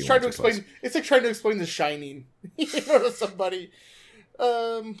Maybe it's trying to once or explain. It's like trying to explain The Shining, to somebody.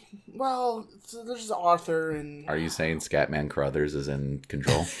 Well, there's Arthur and. Are you saying Scatman Crothers is in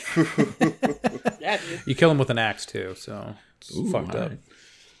control? Yeah, dude. You kill him with an axe too, so it's fucked up.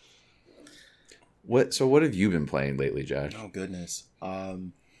 What have you been playing lately, Josh? Oh goodness,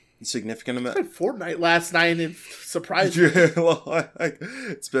 significant I amount. played Fortnite last night and it surprised me. Yeah, well,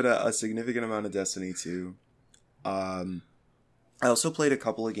 it's been a significant amount of Destiny 2. I also played a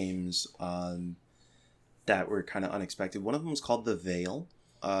couple of games that were kind of unexpected. One of them was called The Veil,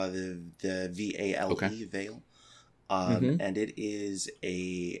 the VALE, Okay. Veil, and it is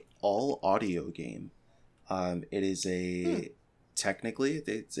a all audio game. It is technically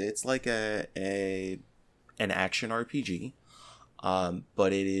it's like an action RPG,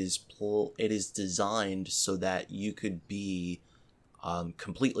 but it is designed so that you could be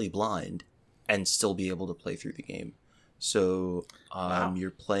completely blind and still be able to play through the game. So Wow.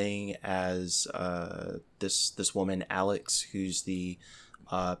 you're playing as this woman Alex, who's the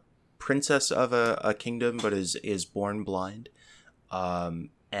princess of a kingdom, but is born blind,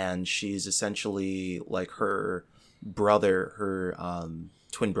 and she's essentially like her brother, her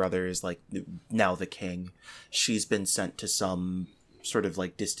twin brother is like now the king. She's been sent to some sort of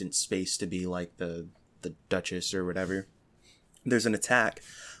like distant space to be like the Duchess or whatever. There's an attack.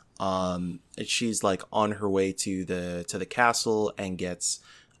 She's like on her way to the castle and gets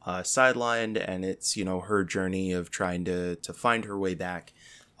sidelined, and it's her journey of trying to find her way back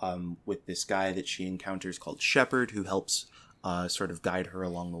with this guy that she encounters called Shepard, who helps sort of guide her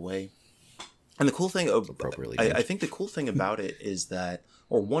along the way. And the cool thing, I think the cool thing about it is that,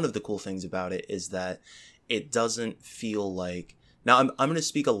 or one of the cool things about it is that it doesn't feel like. Now I'm going to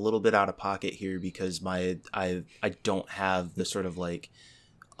speak a little bit out of pocket here because I don't have the sort of like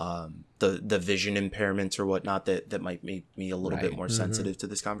the vision impairments or whatnot that might make me a little bit more sensitive to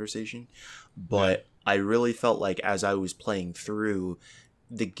this conversation. But I really felt like as I was playing through,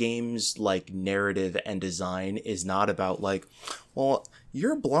 the game's like narrative and design is not about like, well,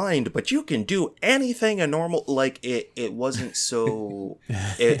 you're blind, but you can do anything a normal, like it wasn't so,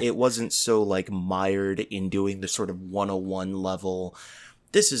 it wasn't so like mired in doing the sort of 101 level.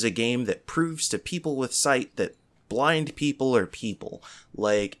 This is a game that proves to people with sight that blind people are people.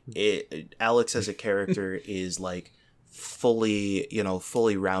 Like Alex as a character is like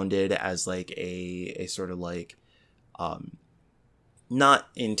fully rounded as like a sort of like not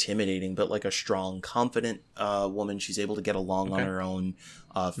intimidating, but like a strong, confident woman. She's able to get along on her own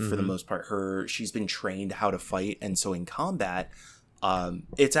for the most part. She's been trained how to fight, and so in combat,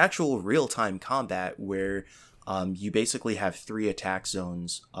 it's actual real-time combat where you basically have 3 attack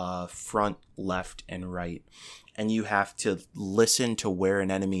zones, front, left, and right. And you have to listen to where an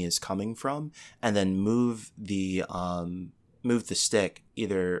enemy is coming from, and then move the stick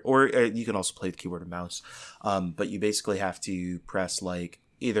either, or you can also play with keyboard and mouse. But you basically have to press like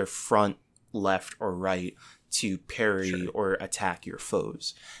either front, left, or right to parry or attack your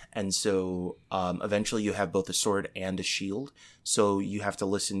foes. And so eventually you have both a sword and a shield. So you have to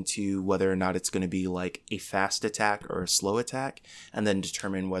listen to whether or not it's going to be like a fast attack or a slow attack, and then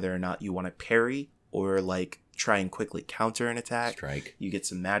determine whether or not you want to parry or like try and quickly counter an attack. Strike. You get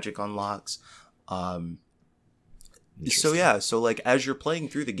some magic unlocks. So yeah, so like as you're playing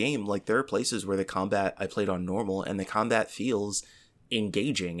through the game, like there are places where the combat, I played on normal, and the combat feels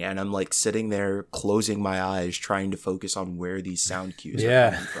engaging, and I'm like sitting there closing my eyes trying to focus on where these sound cues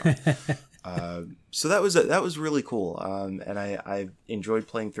are coming from. So that was really cool, and I enjoyed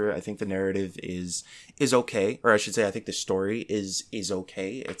playing through it. I think the narrative is okay, or I should say I think the story is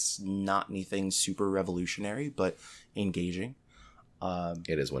okay. It's not anything super revolutionary, but engaging.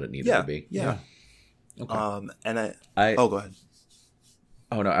 It is what it needed to be. Yeah. Okay. And I go ahead.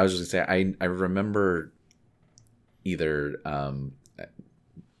 Oh no, I was just gonna say I remember either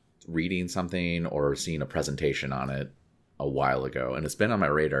reading something or seeing a presentation on it a while ago, and it's been on my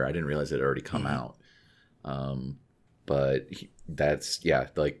radar. I didn't realize it had already come out. But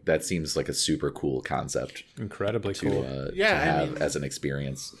that seems like a super cool concept. Incredibly cool. To have as an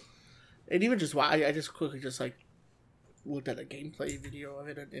experience. And even just why I just quickly just like looked at a gameplay video of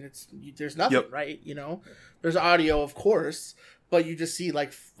it, and it's there's nothing, right? You know, there's audio, of course, but you just see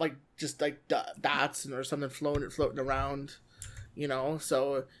like dots or something floating around, you know.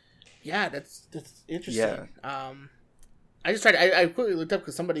 So yeah, that's interesting. Yeah. I just tried. I quickly looked up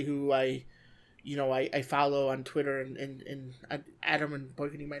because somebody who I follow on Twitter and Adam and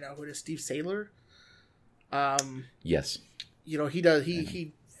Boykin, you might know who it is, Steve Saylor. Yes. You know,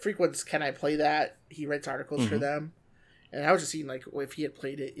 he frequents Can I Play That? He writes articles for them. And I was just seeing like if he had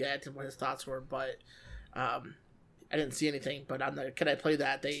played it yet and what his thoughts were, but I didn't see anything. But on the Can I Play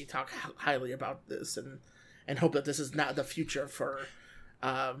That? They talk highly about this and hope that this is not the future for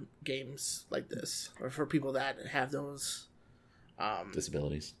games like this, or for people that have those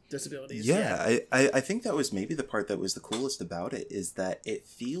disabilities. Yeah, I think that was maybe the part that was the coolest about it, is that it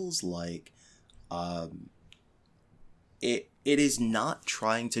feels like it is not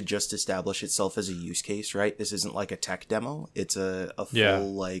trying to just establish itself as a use case, right? This isn't like a tech demo. It's a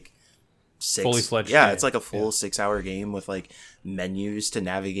full like fully fledged game. It's like a full 6-hour game with like menus to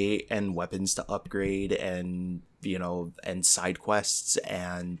navigate and weapons to upgrade and and side quests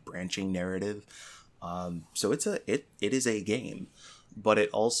and branching narrative. So it is a game, but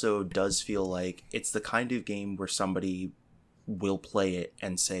it also does feel like it's the kind of game where somebody will play it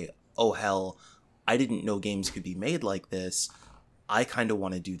and say, "Oh hell, I didn't know games could be made like this. I kind of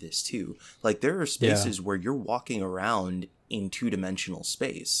want to do this too." Like there are spaces where you're walking around in 2-dimensional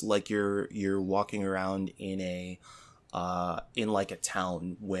space. Like you're walking around in like a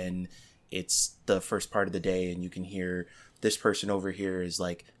town when it's the first part of the day, and you can hear this person over here is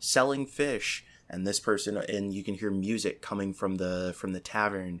like selling fish, and this person, and you can hear music coming from the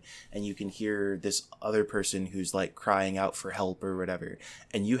tavern, and you can hear this other person who's like crying out for help or whatever,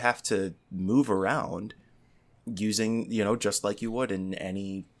 and you have to move around using just like you would in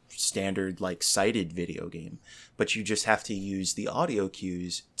any standard like sighted video game, but you just have to use the audio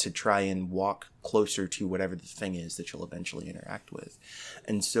cues to try and walk closer to whatever the thing is that you'll eventually interact with.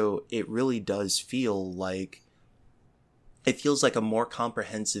 And so it really does feel like a more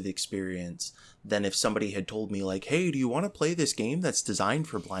comprehensive experience than if somebody had told me like, "Hey, do you want to play this game that's designed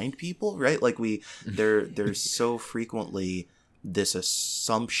for blind people?" Right? Like there's so frequently this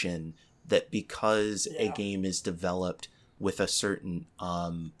assumption that because a game is developed with a certain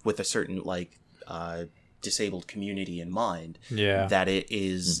like disabled community in mind, that it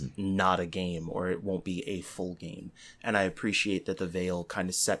is not a game, or it won't be a full game. And I appreciate that the Veil kind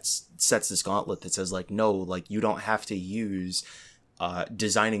of sets this gauntlet that says like, no, like you don't have to use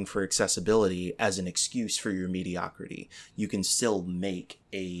designing for accessibility as an excuse for your mediocrity. You can still make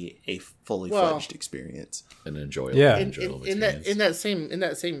a fully fledged experience, an enjoyable, in that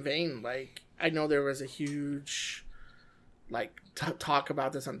same vein. Like I know there was a huge like talk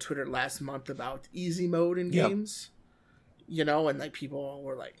about this on Twitter last month about easy mode in games. You know, and like people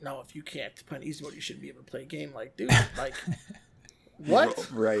were like, "No, if you can't play an easy mode, you shouldn't be able to play a game." Like, dude, like, what?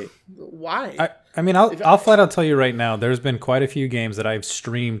 Right? Why? I mean, I'll flat out tell you right now. There's been quite a few games that I've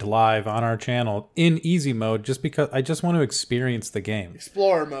streamed live on our channel in easy mode, just because I just want to experience the game.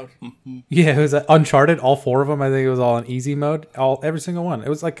 Explorer mode. Yeah, it was Uncharted. All 4 of them. I think it was all in easy mode. Every single one. It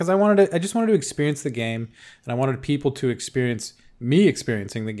was like because I just wanted to experience the game, and I wanted people to experience me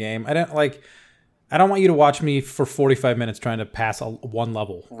experiencing the game. I don't want you to watch me for 45 minutes trying to pass one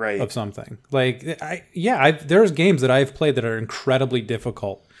level of something. Like, there's games that I've played that are incredibly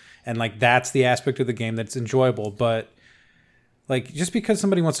difficult, and like that's the aspect of the game that's enjoyable. But like, just because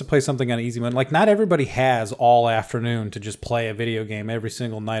somebody wants to play something on easy mode, like not everybody has all afternoon to just play a video game every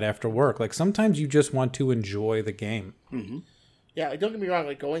single night after work. Like sometimes you just want to enjoy the game. Mm-hmm. Yeah, like, don't get me wrong.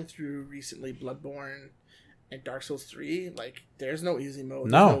 Like going through recently Bloodborne and Dark Souls 3, like, there's no easy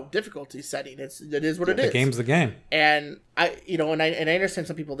mode. There's no difficulty setting. It is what it is. The game's the game. And I understand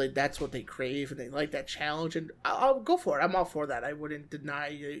some people, that's what they crave, and they like that challenge, and I'll go for it. I'm all for that. I wouldn't deny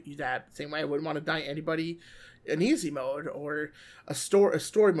you that. Same way I wouldn't want to deny anybody an easy mode or a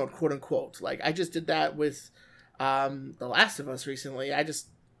story mode, quote unquote. Like, I just did that with The Last of Us recently. I just,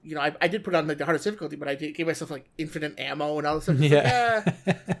 I did put on like the hardest difficulty, but I gave myself like infinite ammo and all this stuff.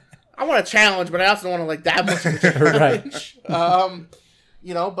 Like, I want a challenge, but I also don't want to like that much of a challenge.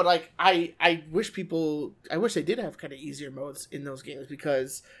 Right. But like I wish they did have kind of easier modes in those games,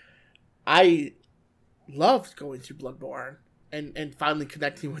 because I loved going through Bloodborne and finally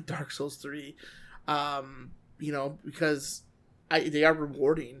connecting with Dark Souls 3. Because they are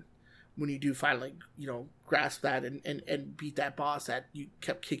rewarding when you do finally, grasp that and beat that boss that you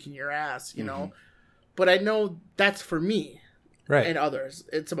kept kicking your ass, know. But I know that's for me. Right.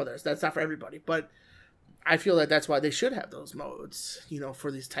 And some others. That's not for everybody. But I feel that that's why they should have those modes, for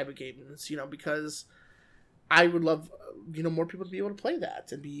these type of games, because I would love, more people to be able to play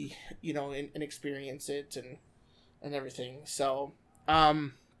that and be, and experience it and everything. So,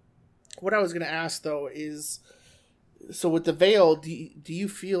 what I was going to ask, though, is, so with the Veil, do you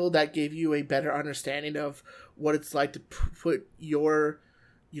feel that gave you a better understanding of what it's like to put your,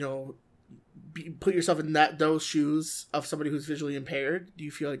 put yourself in those shoes of somebody who's visually impaired? Do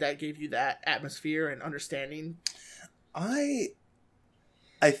you feel like that gave you that atmosphere and understanding? I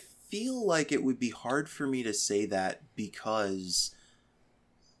feel like it would be hard for me to say that, because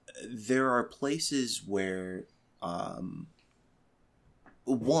there are places where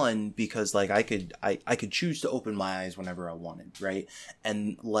because like I could choose to open my eyes whenever I wanted, right?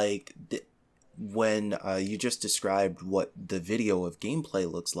 And like when you just described what the video of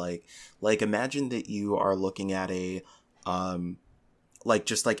gameplay looks like imagine that you are looking at a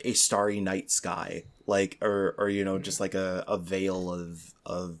just like a starry night sky, like or just like a veil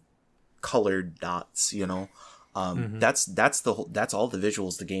of colored dots, that's all the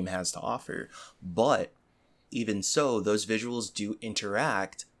visuals the game has to offer. But even so, those visuals do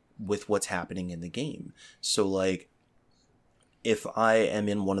interact with what's happening in the game. So like, if I am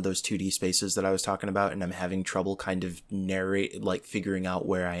in one of those 2D spaces that I was talking about and I'm having trouble kind of figuring out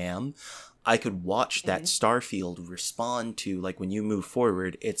where I am, I could watch that star field respond to, like, when you move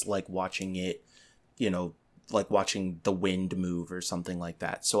forward, it's like watching it, like watching the wind move or something like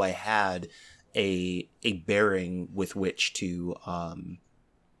that. So I had a bearing with which to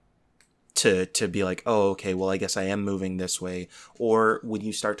be like, oh, okay, well, I guess I am moving this way. Or when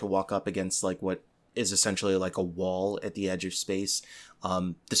you start to walk up against like what is essentially like a wall at the edge of space,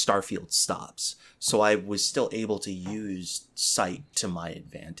 the star field stops. So I was still able to use sight to my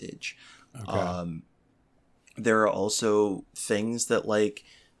advantage. Okay. There are also things that like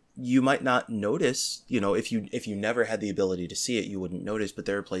you might not notice, if you never had the ability to see it, you wouldn't notice. But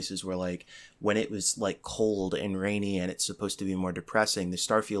there are places where, like, when it was like cold and rainy and it's supposed to be more depressing, the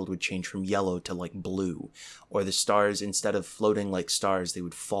star field would change from yellow to like blue, or the stars, instead of floating like stars, they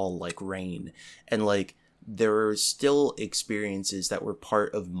would fall like rain. And like, there are still experiences that were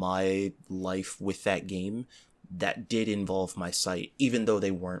part of my life with that game that did involve my sight, even though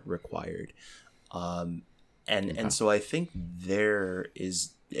they weren't required. And so I think there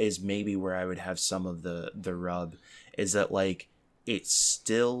is maybe where I would have some of the rub, is that like, it's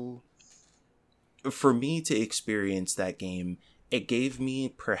still, for me to experience that game, it gave me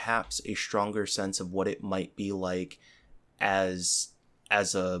perhaps a stronger sense of what it might be like as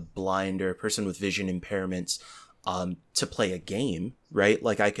a blind or a person with vision impairments, to play a game, right?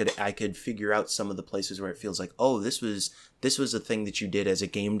 Like I could figure out some of the places where it feels like, oh, this was a thing that you did as a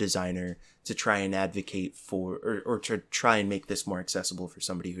game designer to try and advocate for, or to try and make this more accessible for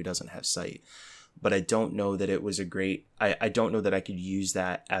somebody who doesn't have sight. but I don't know that it was a great, I don't know that I could use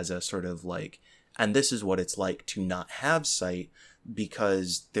that as a sort of like, and this is what it's like to not have sight,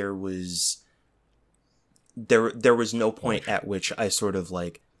 because there was no point at which I sort of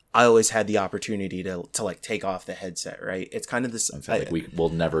like, I always had the opportunity to like take off the headset, right? It's kind of this. Like we will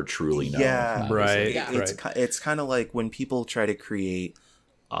never truly know. Yeah, right. It's kind of like when people try to create,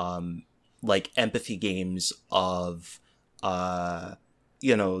 like empathy games of,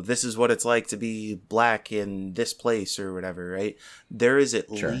 this is what it's like to be black in this place or whatever, right? There is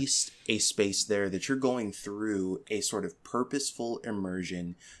at least a space there that you're going through a sort of purposeful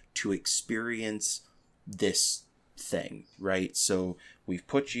immersion to experience this thing, right? So we've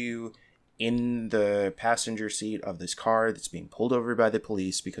put you in the passenger seat of this car that's being pulled over by the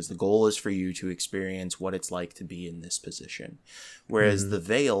police because the goal is for you to experience what it's like to be in this position. Whereas The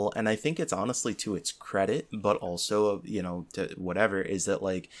Veil, and I think it's honestly to its credit, but also, to whatever, is that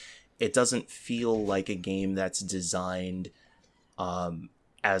like, it doesn't feel like a game that's designed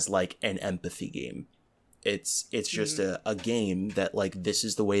as like an empathy game. It's just a game that like, this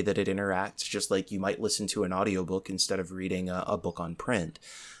is the way that it interacts, just like you might listen to an audiobook instead of reading a book on print.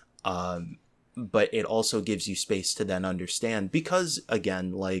 But it also gives you space to then understand, because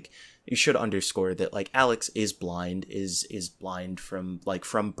again, like, you should underscore that like Alex is blind from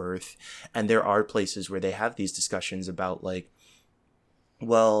birth. And there are places where they have these discussions about like,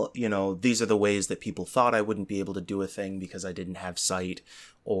 well, these are the ways that people thought I wouldn't be able to do a thing because I didn't have sight,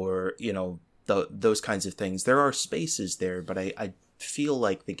 or, those kinds of things. There are spaces there, but I feel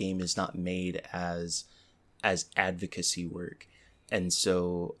like the game is not made as advocacy work. And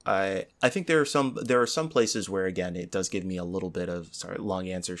so I think there are some places where, again, it does give me a little bit of, sorry, long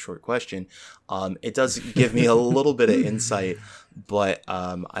answer, short question. It does give me a little bit of insight, but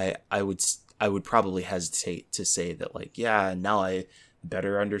I would probably hesitate to say that like, yeah, now I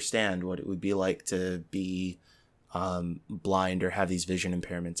better understand what it would be like to be blind or have these vision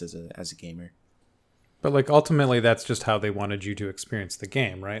impairments as a gamer. But like, ultimately that's just how they wanted you to experience the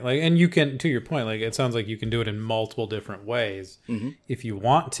game, right? Like, and you can, to your point, like, it sounds like you can do it in multiple different ways if you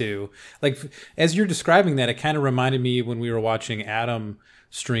want to. Like, as you're describing that, it kind of reminded me when we were watching Adam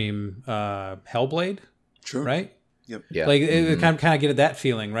stream Hellblade. True. Right? Yep. Yeah. Like, it kind of get that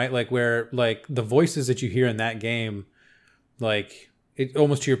feeling, right? Like, where like the voices that you hear in that game, like, it,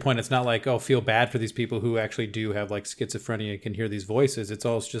 almost to your point, it's not like, oh, feel bad for these people who actually do have like schizophrenia and can hear these voices. It's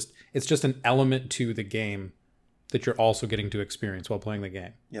just an element to the game that you're also getting to experience while playing the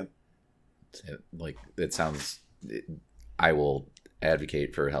game. Yep. I will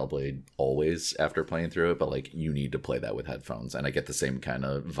advocate for Hellblade always after playing through it, but like, you need to play that with headphones, and I get the same kind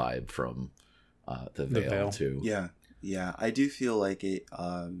of vibe from the Veil too. Yeah. I do feel like it.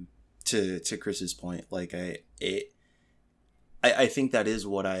 To Chris's point, like I think that is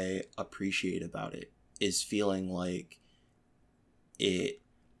what I appreciate about it, is feeling like it,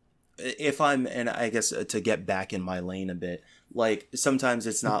 and I guess to get back in my lane a bit, like sometimes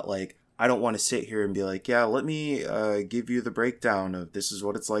it's not like, I don't want to sit here and be like, yeah, let me give you the breakdown of this is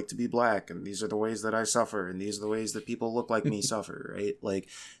what it's like to be black, and these are the ways that I suffer, and these are the ways that people look like me suffer, right? Like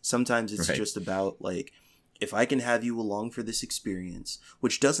sometimes it's just about like, if I can have you along for this experience,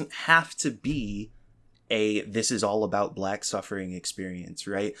 which doesn't have to be this is all about black suffering experience,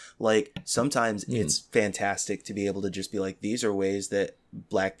 right? Like sometimes it's fantastic to be able to just be like, these are ways that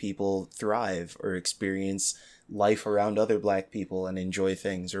black people thrive or experience life around other black people and enjoy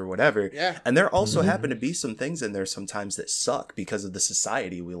things or whatever. Yeah. And there also happen to be some things in there sometimes that suck because of the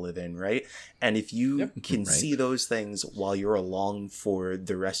society we live in, right? And if you can see those things while you're along for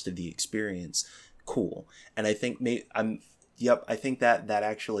the rest of the experience, cool. And I think I think that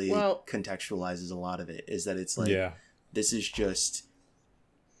actually contextualizes a lot of it, is that it's like, this is just,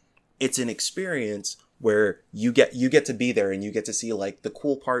 it's an experience where you get to be there and you get to see like the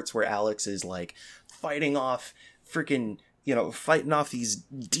cool parts where Alex is like fighting off these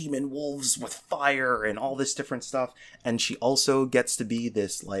demon wolves with fire and all this different stuff. And she also gets to be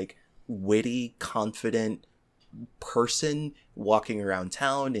this like witty, confident person walking around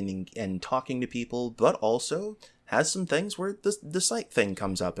town and talking to people, but also has some things where the sight thing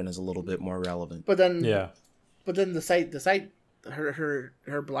comes up and is a little bit more relevant. But then the sight,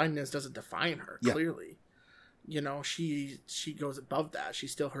 her blindness doesn't define her clearly. She goes above that.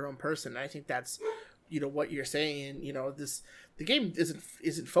 She's still her own person. And I think that's, what you're saying. The game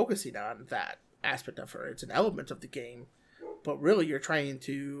isn't focusing on that aspect of her. It's an element of the game, but really you're trying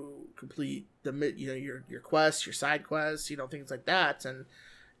to complete your quests, your side quests, things like that, and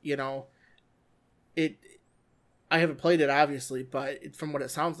it. I haven't played it, obviously, but from what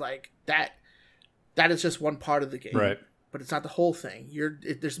it sounds like, that is just one part of the game. Right. But it's not the whole thing.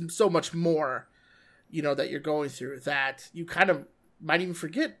 There's so much more that you're going through, that you kind of might even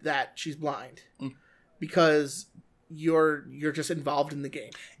forget that she's blind because you're just involved in the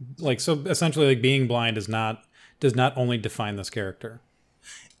game. Like, so essentially, like, being blind does not only define this character.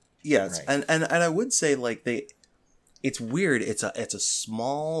 Yes, right. and I would say, like, it's weird. It's a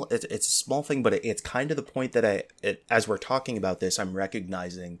small thing, but it's kind of the point that as we're talking about this, I'm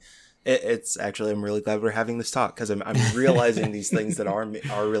recognizing. It's actually, I'm really glad we're having this talk, because I'm realizing these things that are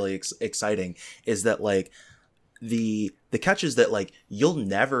really exciting. Is that, like, the catch is that, like, you'll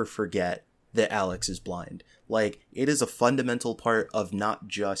never forget that Alex is blind. Like, it is a fundamental part of not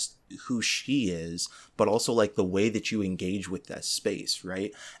just who she is, but also, like, the way that you engage with that space,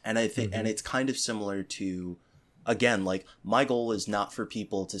 right? And I think, and it's kind of similar to, again, like, my goal is not for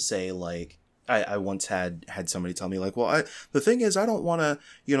people to say, like, I once had somebody tell me, like, well, the thing is, I don't want to,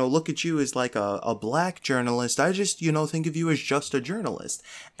 look at you as, like, a black journalist. I just, think of you as just a journalist.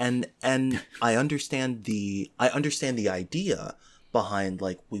 And I understand the idea behind,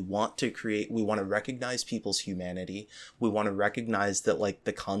 like, we want to recognize people's humanity. We want to recognize that, like,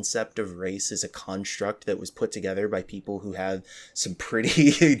 the concept of race is a construct that was put together by people who have some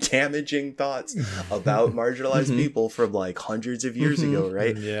pretty damaging thoughts about marginalized people from, like, hundreds of years ago,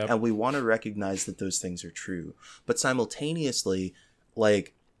 right? Yep. And we want to recognize that those things are true. But simultaneously,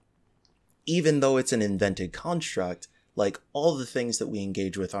 like, even though it's an invented construct, like, all the things that we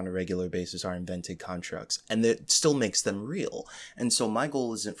engage with on a regular basis are invented constructs, and that still makes them real. And so my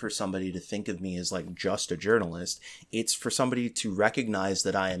goal isn't for somebody to think of me as, like, just a journalist. It's for somebody to recognize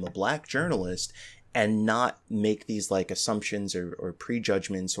that I am a black journalist and not make these, like, assumptions or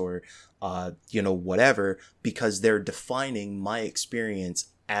prejudgments or, whatever, because they're defining my experience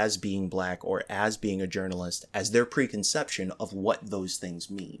as being black or as being a journalist as their preconception of what those things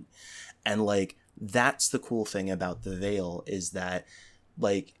mean. And, like, that's the cool thing about The Veil, is that,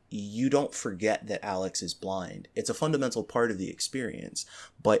 like, you don't forget that Alex is blind. It's a fundamental part of the experience,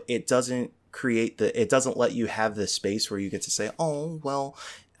 but it doesn't let you have this space where you get to say, oh, well,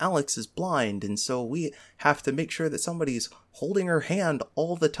 Alex is blind, and so we have to make sure that somebody's holding her hand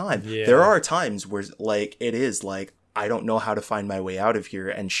all the time. Yeah. There are times where, like, it is like, I don't know how to find my way out of here,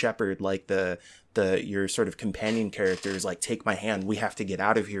 and Shepard, like, your sort of companion character, is like, take my hand, we have to get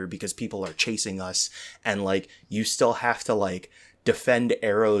out of here because people are chasing us. And, like, you still have to, like, defend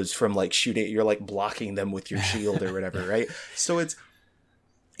arrows from, like, shooting, you're, like, blocking them with your shield or whatever, right? So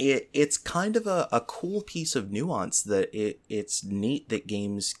it's kind of a cool piece of nuance that it's neat that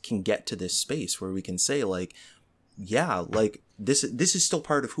games can get to this space where we can say, like, yeah, like, this is still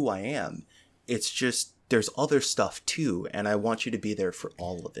part of who I am. It's just, there's other stuff too, and I want you to be there for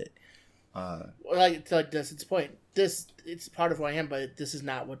all of it. Like Dustin's point, it's part of who I am, but this is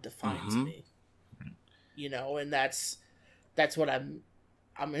not what defines me. And that's what I'm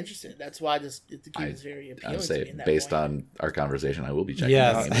interested in. That's why the game is very appealing to me. In that based point. On our conversation, I will be checking.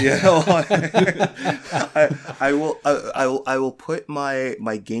 Yes. I will put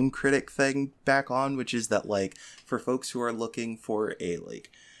my game critic thing back on, which is that, like, for folks who are looking for a, like,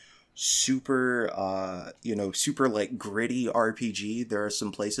 super like, gritty RPG, there are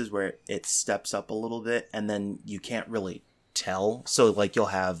some places where it steps up a little bit, and then you can't really tell. So, like, you'll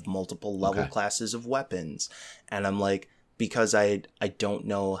have multiple level classes of weapons, and I'm like, because I don't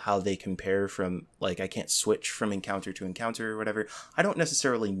know how they compare from, like, I can't switch from encounter to encounter or whatever. I don't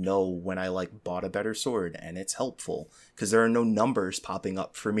necessarily know when I, like, bought a better sword, and it's helpful because there are no numbers popping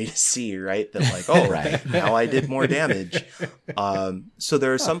up for me to see, right? That, like, oh, right, now I did more damage. So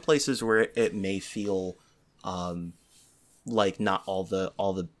there are some places where it may feel like not all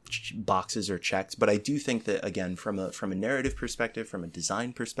the boxes are checked, but I do think that, again, from a narrative perspective, from a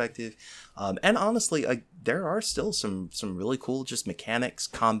design perspective, and honestly, there are still some really cool just mechanics,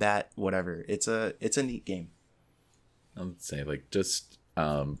 combat, whatever. It's a neat game. I'd say, like, just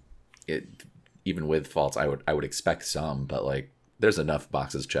even with faults, I would expect some, but, like, there's enough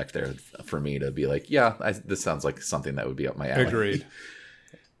boxes checked there for me to be like, yeah, this sounds like something that would be up my alley. Agreed.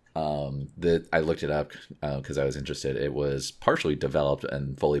 That I looked it up because I was interested. It was partially developed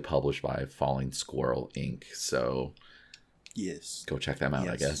and fully published by Falling Squirrel Inc. So yes, go check them out.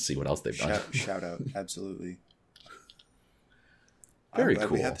 Yes. I guess see what else they've done. Shout out, absolutely. Very cool.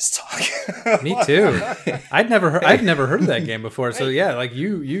 We had this talk. Me too. I'd never heard of that game before. So yeah, like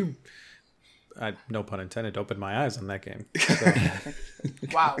you. No pun intended, opened my eyes on that game. So.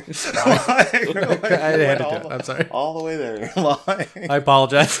 Wow. I had to do it. I'm sorry. All the way there. I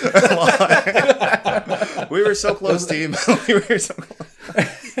apologize. We were so close, team. We were so close.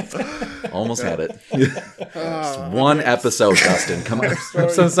 Almost had it. Just one episode, Dustin. Come on. I'm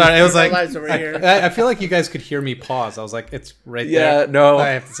so sorry. It was like over here. I feel like you guys could hear me pause. I was like, it's right Yeah, there. no. I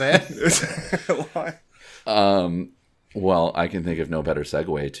have to say it. Why? Well, I can think of no better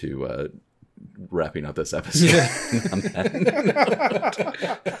segue to wrapping up this episode.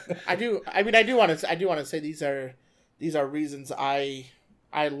 I do want to say these are reasons I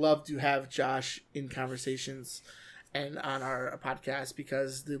love to have Josh in conversations and on our podcast,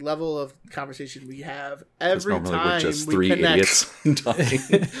 because the level of conversation we have every time just we three connect, idiots talking.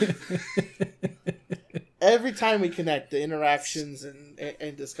 every time we connect, the interactions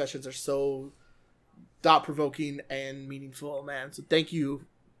and discussions are so thought-provoking and meaningful, man. So thank you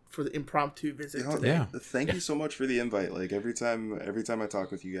for the impromptu visit today. Yeah. Thank you so much for the invite. Like every time I talk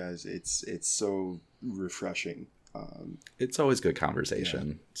with you guys, it's so refreshing. It's always good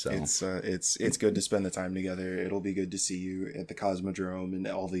conversation. Yeah. So It's good to spend the time together. It'll be good to see you at the Cosmodrome and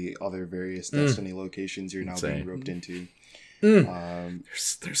all the other various Destiny locations you're now being roped into.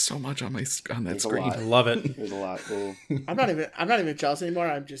 there's so much on that screen. I love it. There's a lot. Well, I'm not even jealous anymore.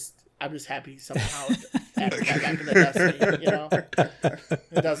 I'm just happy somehow to add that back into Destiny. You know,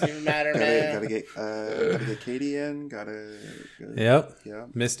 it doesn't even matter, man. gotta get Katie in. Yep. Yeah.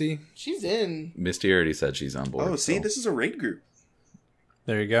 Misty. She's in. Misty already said she's on board. Oh, see, so. this is a raid group.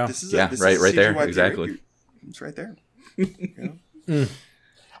 There you go. This is right there, CGYP exactly. raid group. It's right there.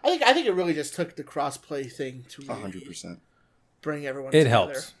 I think it really just took the crossplay thing to really 100%. bring everyone. It together.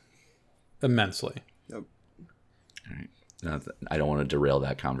 helps immensely. Yep. All right. I don't want to derail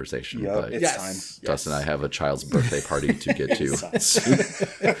that conversation, but it's time. Dustin and I have a child's birthday party to get to,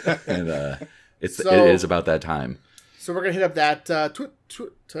 and it is about that time. So we're gonna hit up that tweet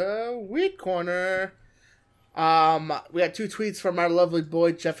corner. We got 2 tweets from our lovely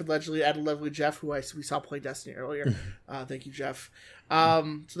boy Jeff allegedly at lovely Jeff, who we saw play Destiny earlier. Thank you, Jeff.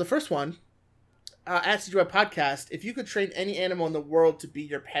 So the first one, at CGY Podcast: if you could train any animal in the world to be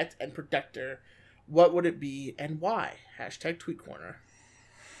your pet and protector, what would it be and why? # tweet corner.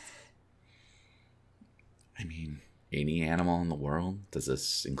 I mean, any animal in the world. Does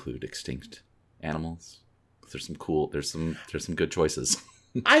this include extinct animals? There's some good choices.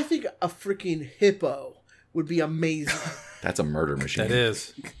 I think a freaking hippo would be amazing. That's a murder machine. That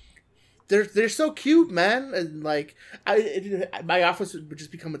is. They're so cute, man, and like my office would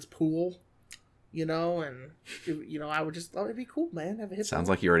just become its pool, you know, and I would just it'd be cool, man. Have a hippo. Sounds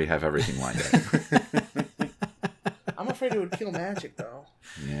like you already have everything lined up. I'm afraid it would kill magic, though.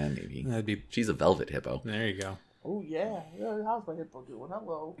 Yeah, maybe. That'd be. She's a velvet hippo. There you go. Oh yeah, how's my hippo doing?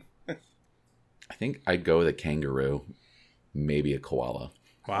 Hello. I think I'd go with a kangaroo, maybe a koala.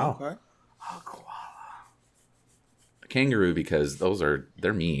 Wow. Okay. Oh, koala. A kangaroo because they're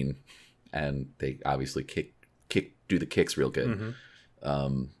mean, and they obviously do the kicks real good.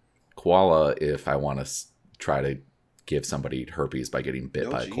 Mm-hmm. Koala, if I want to try to give somebody herpes by getting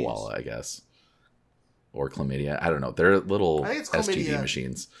bit by a koala, I guess, or chlamydia. I don't know. They're little I think it's STD chlamydia.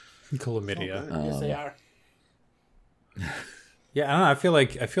 machines. Chlamydia. Oh, Yes, they are. Yeah, I don't know.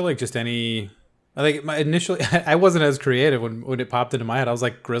 I feel like just any. I think initially I wasn't as creative when it popped into my head. I was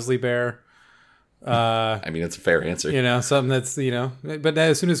like grizzly bear. I mean, it's a fair answer. Something that's But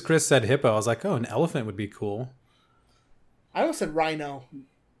as soon as Chris said hippo, I was like, oh, an elephant would be cool. I almost said rhino.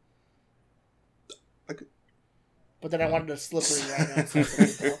 But then I wanted a slippery rhino. So I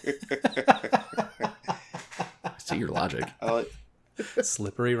said hippo. I see your logic.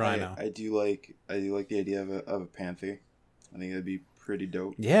 Slippery rhino. I do like the idea of a panther. I think that'd be pretty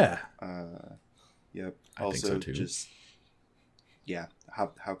dope. Yeah. Yep. I Also, think so too. just how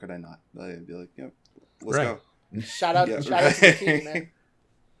could I not? I'd be like, yep, let's Right. go. Shout out Yeah, to the team, man.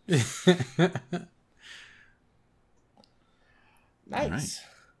 Nice.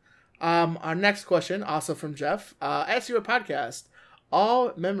 Our next question, also from Jeff. Ask you a podcast.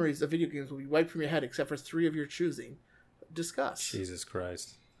 All memories of video games will be wiped from your head except for 3 of your choosing. Discuss. Jesus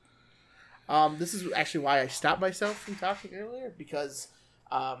Christ. This is actually why I stopped myself from talking earlier, because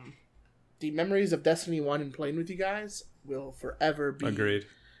the memories of Destiny 1 and playing with you guys will forever be Agreed.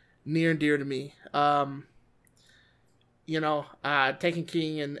 near and dear to me. Taking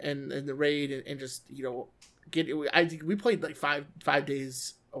King and the raid and just, I think we played like five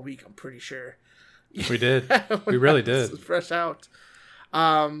days a week, I'm pretty sure. We did. We really did. Fresh out.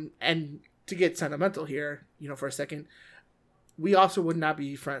 And to get sentimental here, for a second, we also would not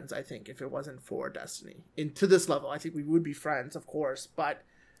be friends, I think, if it wasn't for Destiny. And to this level, I think we would be friends, of course, but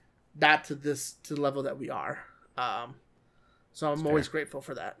not to the level that we are. So I'm always grateful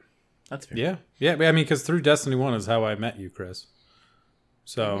for that. That's fair. Yeah. Yeah. I mean, because through Destiny 1 is how I met you, Chris.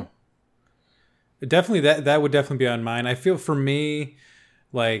 So definitely that would definitely be on mine. I feel for me,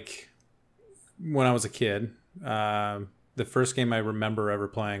 like, when I was a kid. The first game I remember ever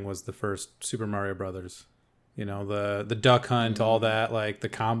playing was the first Super Mario Brothers. You know, the duck hunt, all that, like the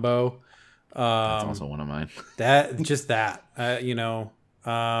combo. That's also one of mine. You know.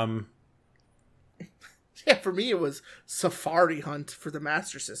 Yeah, for me it was Safari Hunt for the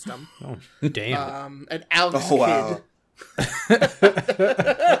Master System. Oh, damn. And Alex Oh, wow. Kidd.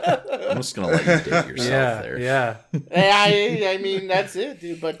 I'm just gonna let you date yourself there. Yeah. I mean, that's it,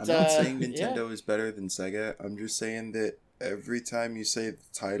 dude. But I'm not saying Nintendo yeah. is better than Sega. I'm just saying that every time you say the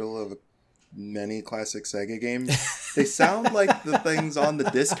title of many classic Sega games, they sound like the things on the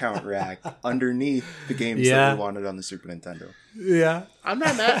discount rack underneath the games that we wanted on the Super Nintendo. Yeah. I'm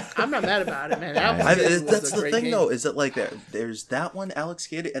not mad about it, man. That's the thing, though, is that like there's that one, Alex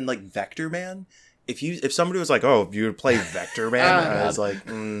Kidd, and like Vector Man. If somebody was like, "Oh, you would play Vector Man," I was like,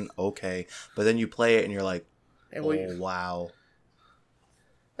 "Okay," but then you play it and you're like, "Oh, wow."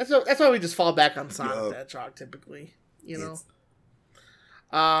 That's why we just fall back on Sonic the Hedgehog typically, you know.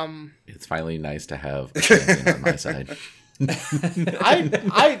 It's finally nice to have a champion on my side. I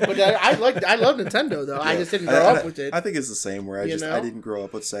love Nintendo though. Yeah. I just didn't grow up with it. I think it's the same where I didn't grow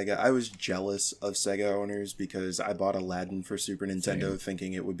up with Sega. I was jealous of Sega owners because I bought Aladdin for Super Nintendo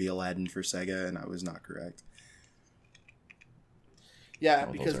thinking it would be Aladdin for Sega, and I was not correct. Yeah,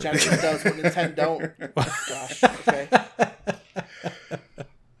 because Genesis does what Nintendo don't. Gosh, okay.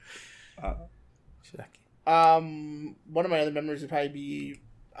 One of my other memories would probably be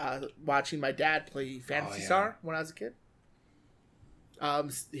watching my dad play Phantasy Star when I was a kid.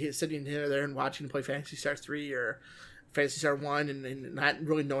 He was sitting there and watching him play Phantasy Star 3 or Phantasy Star 1 and not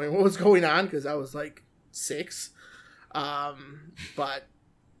really knowing what was going on because I was like 6. But,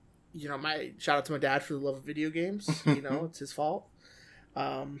 you know, shout out to my dad for the love of video games. You know, it's his fault.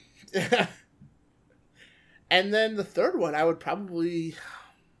 And then the third one, I would probably...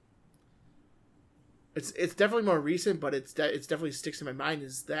 It's definitely more recent, but it's definitely sticks in my mind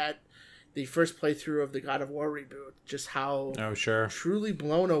is that the first playthrough of the God of War reboot, just how truly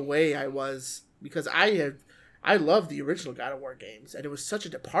blown away I was because I love the original God of War games and it was such a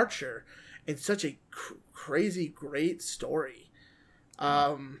departure and such a crazy great story.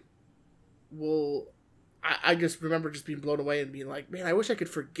 I just remember just being blown away and being like, man, I wish I could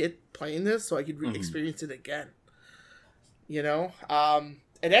forget playing this so I could experience it again. You know,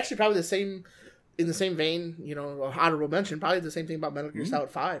 and actually probably in the same vein, you know, honorable mention, probably the same thing about Metal Gear Solid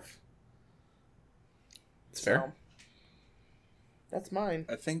 5. It's fair. That's mine.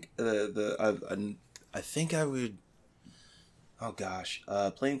 I think I think I would. Oh gosh,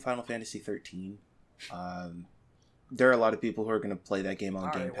 playing Final Fantasy 13. There are a lot of people who are going to play that game on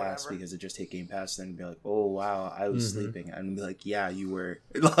Game Pass because it just hit Game Pass and be like, "Oh wow, I was sleeping," and be like, "Yeah, you were."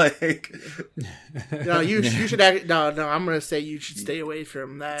 Like, no, you should. No, I'm going to say you should stay away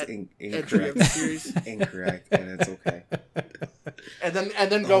from that entry of the series. Incorrect, and it's okay.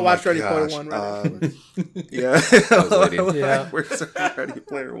 And then go watch Ready Player One. Yeah, where's our Ready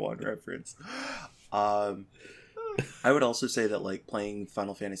Player One reference? I would also say that like playing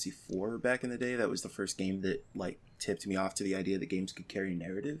Final Fantasy IV back in the day, that was the first game that like tipped me off to the idea that games could carry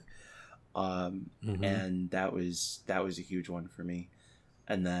narrative, and that was a huge one for me.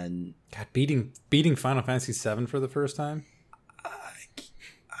 And then God, beating Final Fantasy VII for the first time. I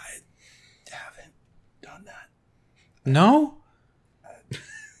haven't done that. No.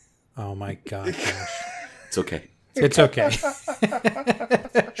 Oh my God, gosh. It's okay. It's okay.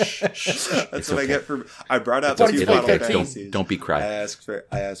 That's what I get for. I brought out 2 Final Fantasies. Don't be crying. I asked for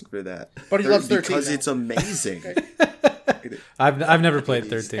that. But he loves 13 because now. it's amazing. I've never played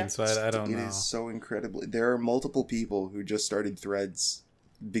 13, so I don't know. It is so incredibly. There are multiple people who just started threads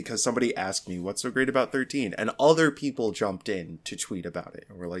because somebody asked me what's so great about 13, and other people jumped in to tweet about it,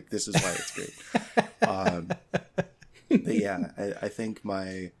 and we're like, "This is why it's great." But yeah, I think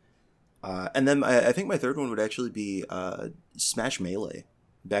my. And then I think my third one would actually be Smash Melee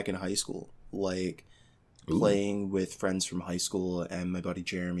back in high school. Like, playing with friends from high school and my buddy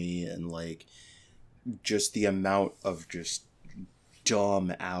Jeremy, and, like, just the amount of just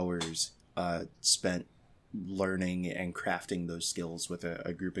dumb hours spent learning and crafting those skills with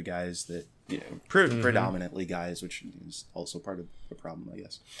a group of guys that, you know, predominantly guys, which is also part of the problem, I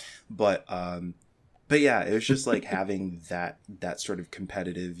guess. But yeah, it was just, like, having that sort of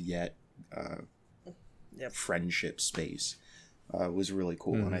competitive yet friendship space was really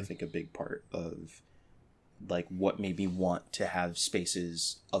cool, and I think a big part of like what made me want to have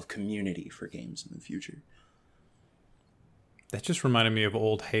spaces of community for games in the future. That just reminded me of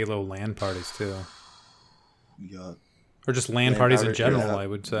old Halo LAN parties too. Yeah, or just LAN parties in general. I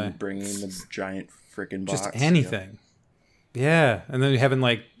would say bringing the giant freaking box. Just anything. Yeah, and then having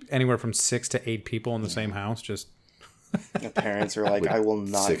like anywhere from 6 to 8 people in the same house, just the parents are like, I will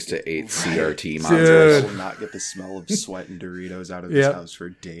not 6 to 8 CRT monsters. I will not get the smell of sweat and Doritos out of this house for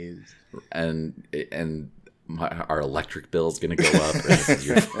days. And our electric bill is going to go up. This is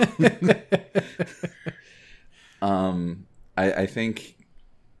your I think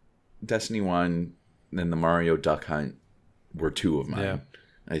Destiny 1 and the Mario Duck Hunt were 2 of mine. Yeah.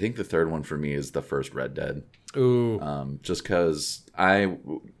 I think the third one for me is the first Red Dead. Ooh. Just because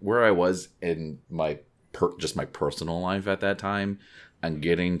where I was in my my personal life at that time, and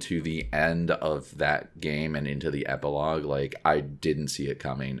getting to the end of that game and into the epilogue, like I didn't see it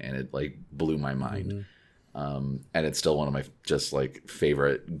coming, and it like blew my mind. Mm-hmm. And it's still one of my just like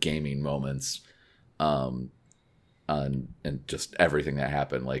favorite gaming moments. And just everything that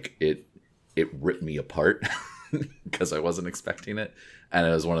happened, like it ripped me apart because I wasn't expecting it. And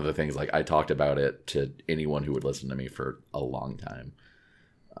it was one of the things, like, I talked about it to anyone who would listen to me for a long time.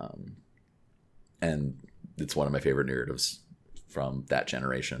 And it's one of my favorite narratives from that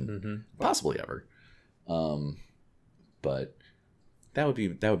generation, possibly ever. But that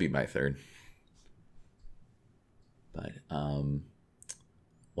would be my third. But,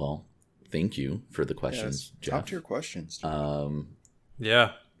 well, thank you for the questions, Jeff. Top tier questions.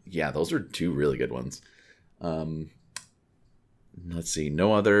 Yeah, those are 2 really good ones. Let's see.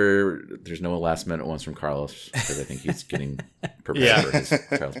 There's no last minute ones from Carlos because I think he's getting prepared for his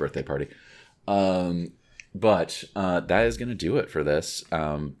child's birthday party. But that is going to do it for this.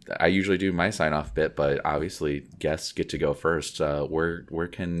 I usually do my sign off bit, but obviously guests get to go first. Where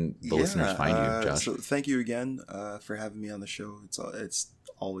can the listeners find you, Josh? So thank you again for having me on the show. It's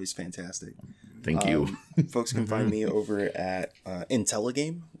always fantastic. Thank you. Folks can find me over at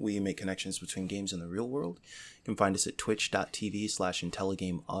Intelligame. We make connections between games and the real world. You can find us at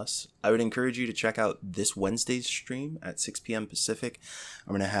twitch.tv/IntelligameUs. I would encourage you to check out this Wednesday's stream at 6 p.m. Pacific.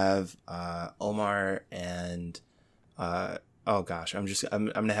 I'm going to have Omar and I'm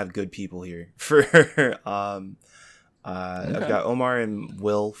going to have good people here for I've got Omar and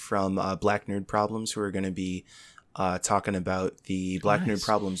Will from Black Nerd Problems who are going to be talking about the Black Nerd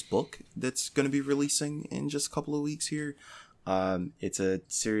Problems book that's going to be releasing in just a couple of weeks here. It's a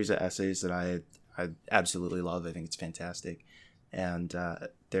series of essays that I absolutely love. I think it's fantastic. And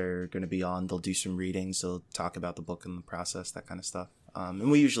they're going to be on. They'll do some readings. They'll talk about the book and the process, that kind of stuff.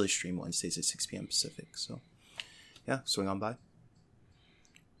 And we usually stream Wednesdays at 6 p.m. Pacific. So, yeah, swing on by.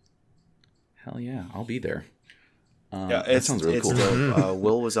 Hell yeah, I'll be there. It sounds really cool.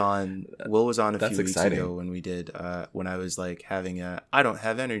 Will was on a few weeks ago when we did when I was like I don't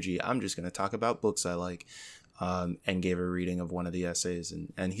have energy, I'm just going to talk about books I like, and gave a reading of one of the essays,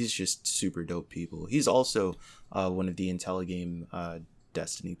 and he's just super dope people. He's also one of the Intelligame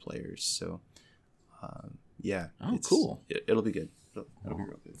Destiny players, so yeah. Oh, cool. It'll be good. It'll be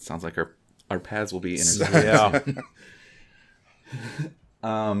real good. Sounds like our paths will be intersecting.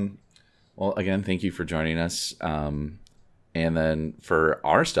 Yeah. Well, again, thank you for joining us. And then for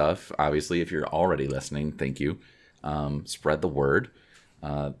our stuff, obviously, if you're already listening, thank you. Spread the word.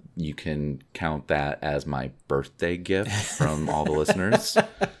 You can count that as my birthday gift from all the listeners.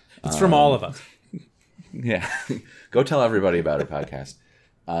 It's from all of us. Yeah. Go tell everybody about our podcast.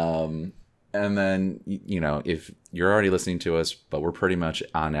 And then, if you're already listening to us, but we're pretty much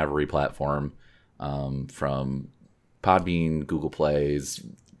on every platform, from Podbean, Google Plays,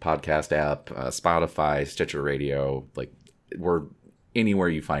 podcast app, Spotify, Stitcher Radio, like we're anywhere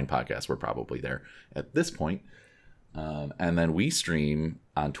you find podcasts, we're probably there at this point. And then we stream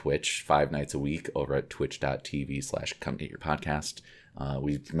on Twitch 5 nights a week over at twitch.tv/comegetyourpodcast.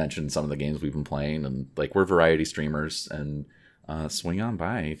 We've mentioned some of the games we've been playing, and like we're variety streamers, and swing on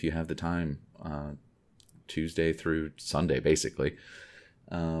by if you have the time, Tuesday through Sunday, basically.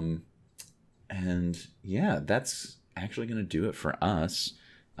 And yeah, that's actually going to do it for us.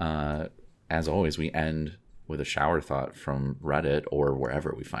 As always, we end with a shower thought from Reddit or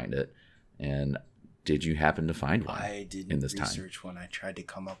wherever we find it. And did you happen to find one? I didn't research one. I tried to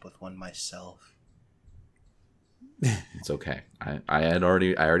come up with one myself. It's okay. I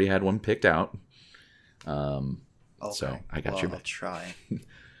already had one picked out. Okay. So I got your back. I'll try.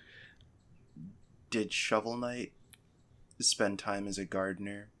 Did Shovel Knight spend time as a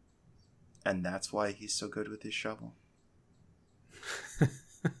gardener, and that's why he's so good with his shovel?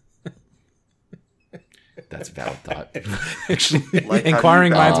 That's a valid thought. Like,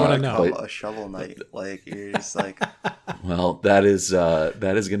 inquiring minds want to know. A Shovel Knight, like you're just like. Well, that is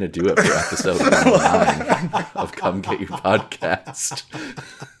going to do it for episode 109 of Come Get Your Podcast.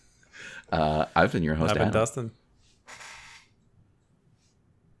 I've been your host, I've been Dustin.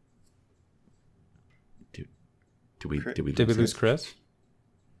 Dude, Did we lose Chris?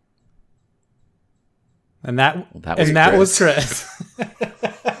 And that was Chris.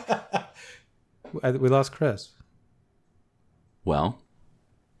 We lost Chris. Well,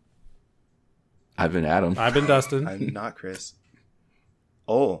 I've been Adam. I've been Dustin. I'm not Chris.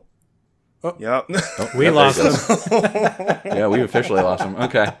 Oh. Yep. We lost him. Yeah, we officially lost him.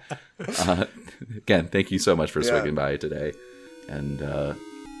 Okay. Again, thank you so much for swinging by today. And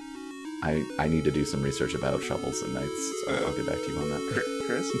I need to do some research about shovels and knights, so I'll get back to you on that.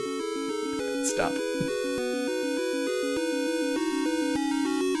 Chris? Stop.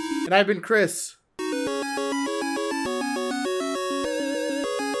 And I've been Chris.